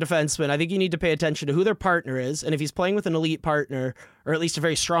evaluating a defenseman. I think you need to pay attention to who their partner is, and if he's playing with an elite partner, or at least a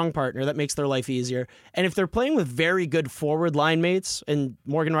very strong partner, that makes their life easier. And if they're playing with very good forward line mates, and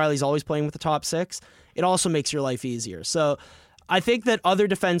Morgan Riley's always playing with the top 6, it also makes your life easier. So I think that other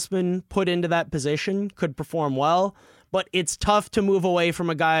defensemen put into that position could perform well, but it's tough to move away from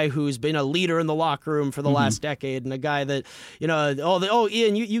a guy who's been a leader in the locker room for the last decade, and a guy that,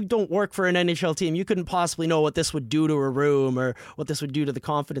 Ian, you don't work for an NHL team. You couldn't possibly know what this would do to a room or what this would do to the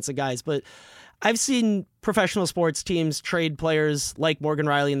confidence of guys. But I've seen professional sports teams trade players like Morgan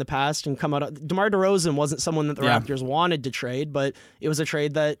Riley in the past and come out. DeMar DeRozan wasn't someone that the Raptors wanted to trade, but it was a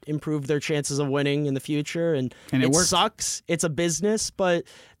trade that improved their chances of winning in the future. And it sucks. It's a business, but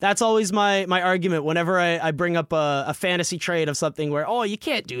that's always my argument whenever I bring up a fantasy trade of something where, oh, you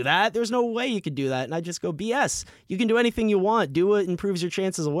can't do that. There's no way you could do that. And I just go, BS. You can do anything you want. Do it improves your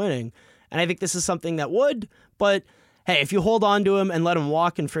chances of winning. And I think this is something that would, but hey, if you hold on to him and let him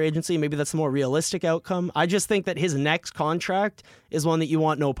walk in free agency, maybe that's a more realistic outcome. I just think that his next contract is one that you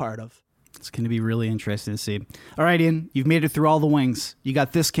want no part of. It's going to be really interesting to see. All right, Ian, you've made it through all the wings. You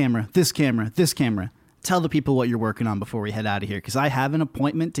got this camera, this camera, this camera. Tell the people what you're working on before we head out of here, because I have an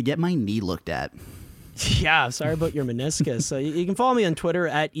appointment to get my knee looked at. Yeah, sorry about your meniscus. You can follow me on Twitter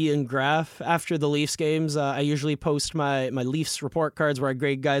at Ian Graff. After the Leafs games, I usually post my Leafs report cards where I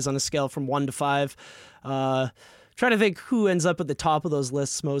grade guys on a scale from 1 to 5. Trying to think who ends up at the top of those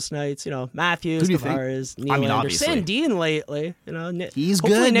lists most nights. Matthews, Tavares, Nylander, Sandin lately. He's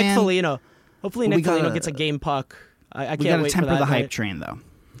hopefully good, Nick man. Foligno. Hopefully Nick Foligno gets a game puck. I can't wait for that. We got to temper the hype train, though.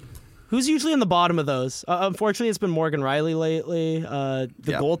 Who's usually on the bottom of those? Unfortunately, it's been Morgan Riley lately.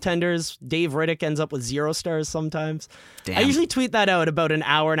 Goaltenders, Dave Riddick ends up with 0 stars sometimes. Damn. I usually tweet that out about an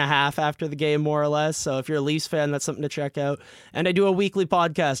hour and a half after the game, more or less. So if you're a Leafs fan, that's something to check out. And I do a weekly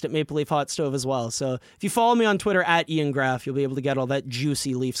podcast at Maple Leaf Hot Stove as well. So if you follow me on Twitter at Ian Graff, you'll be able to get all that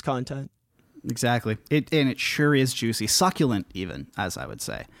juicy Leafs content. Exactly. It sure is juicy. Succulent, even, as I would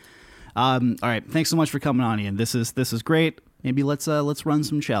say. All right. Thanks so much for coming on, Ian. This is great. Maybe let's run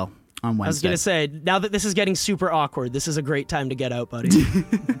some shell on Wednesday. I was going to say, now that this is getting super awkward, this is a great time to get out, buddy.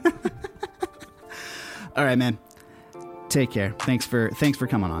 All right, man. Take care. Thanks for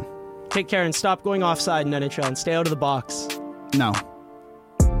coming on. Take care and stop going offside in NHL and stay out of the box. No.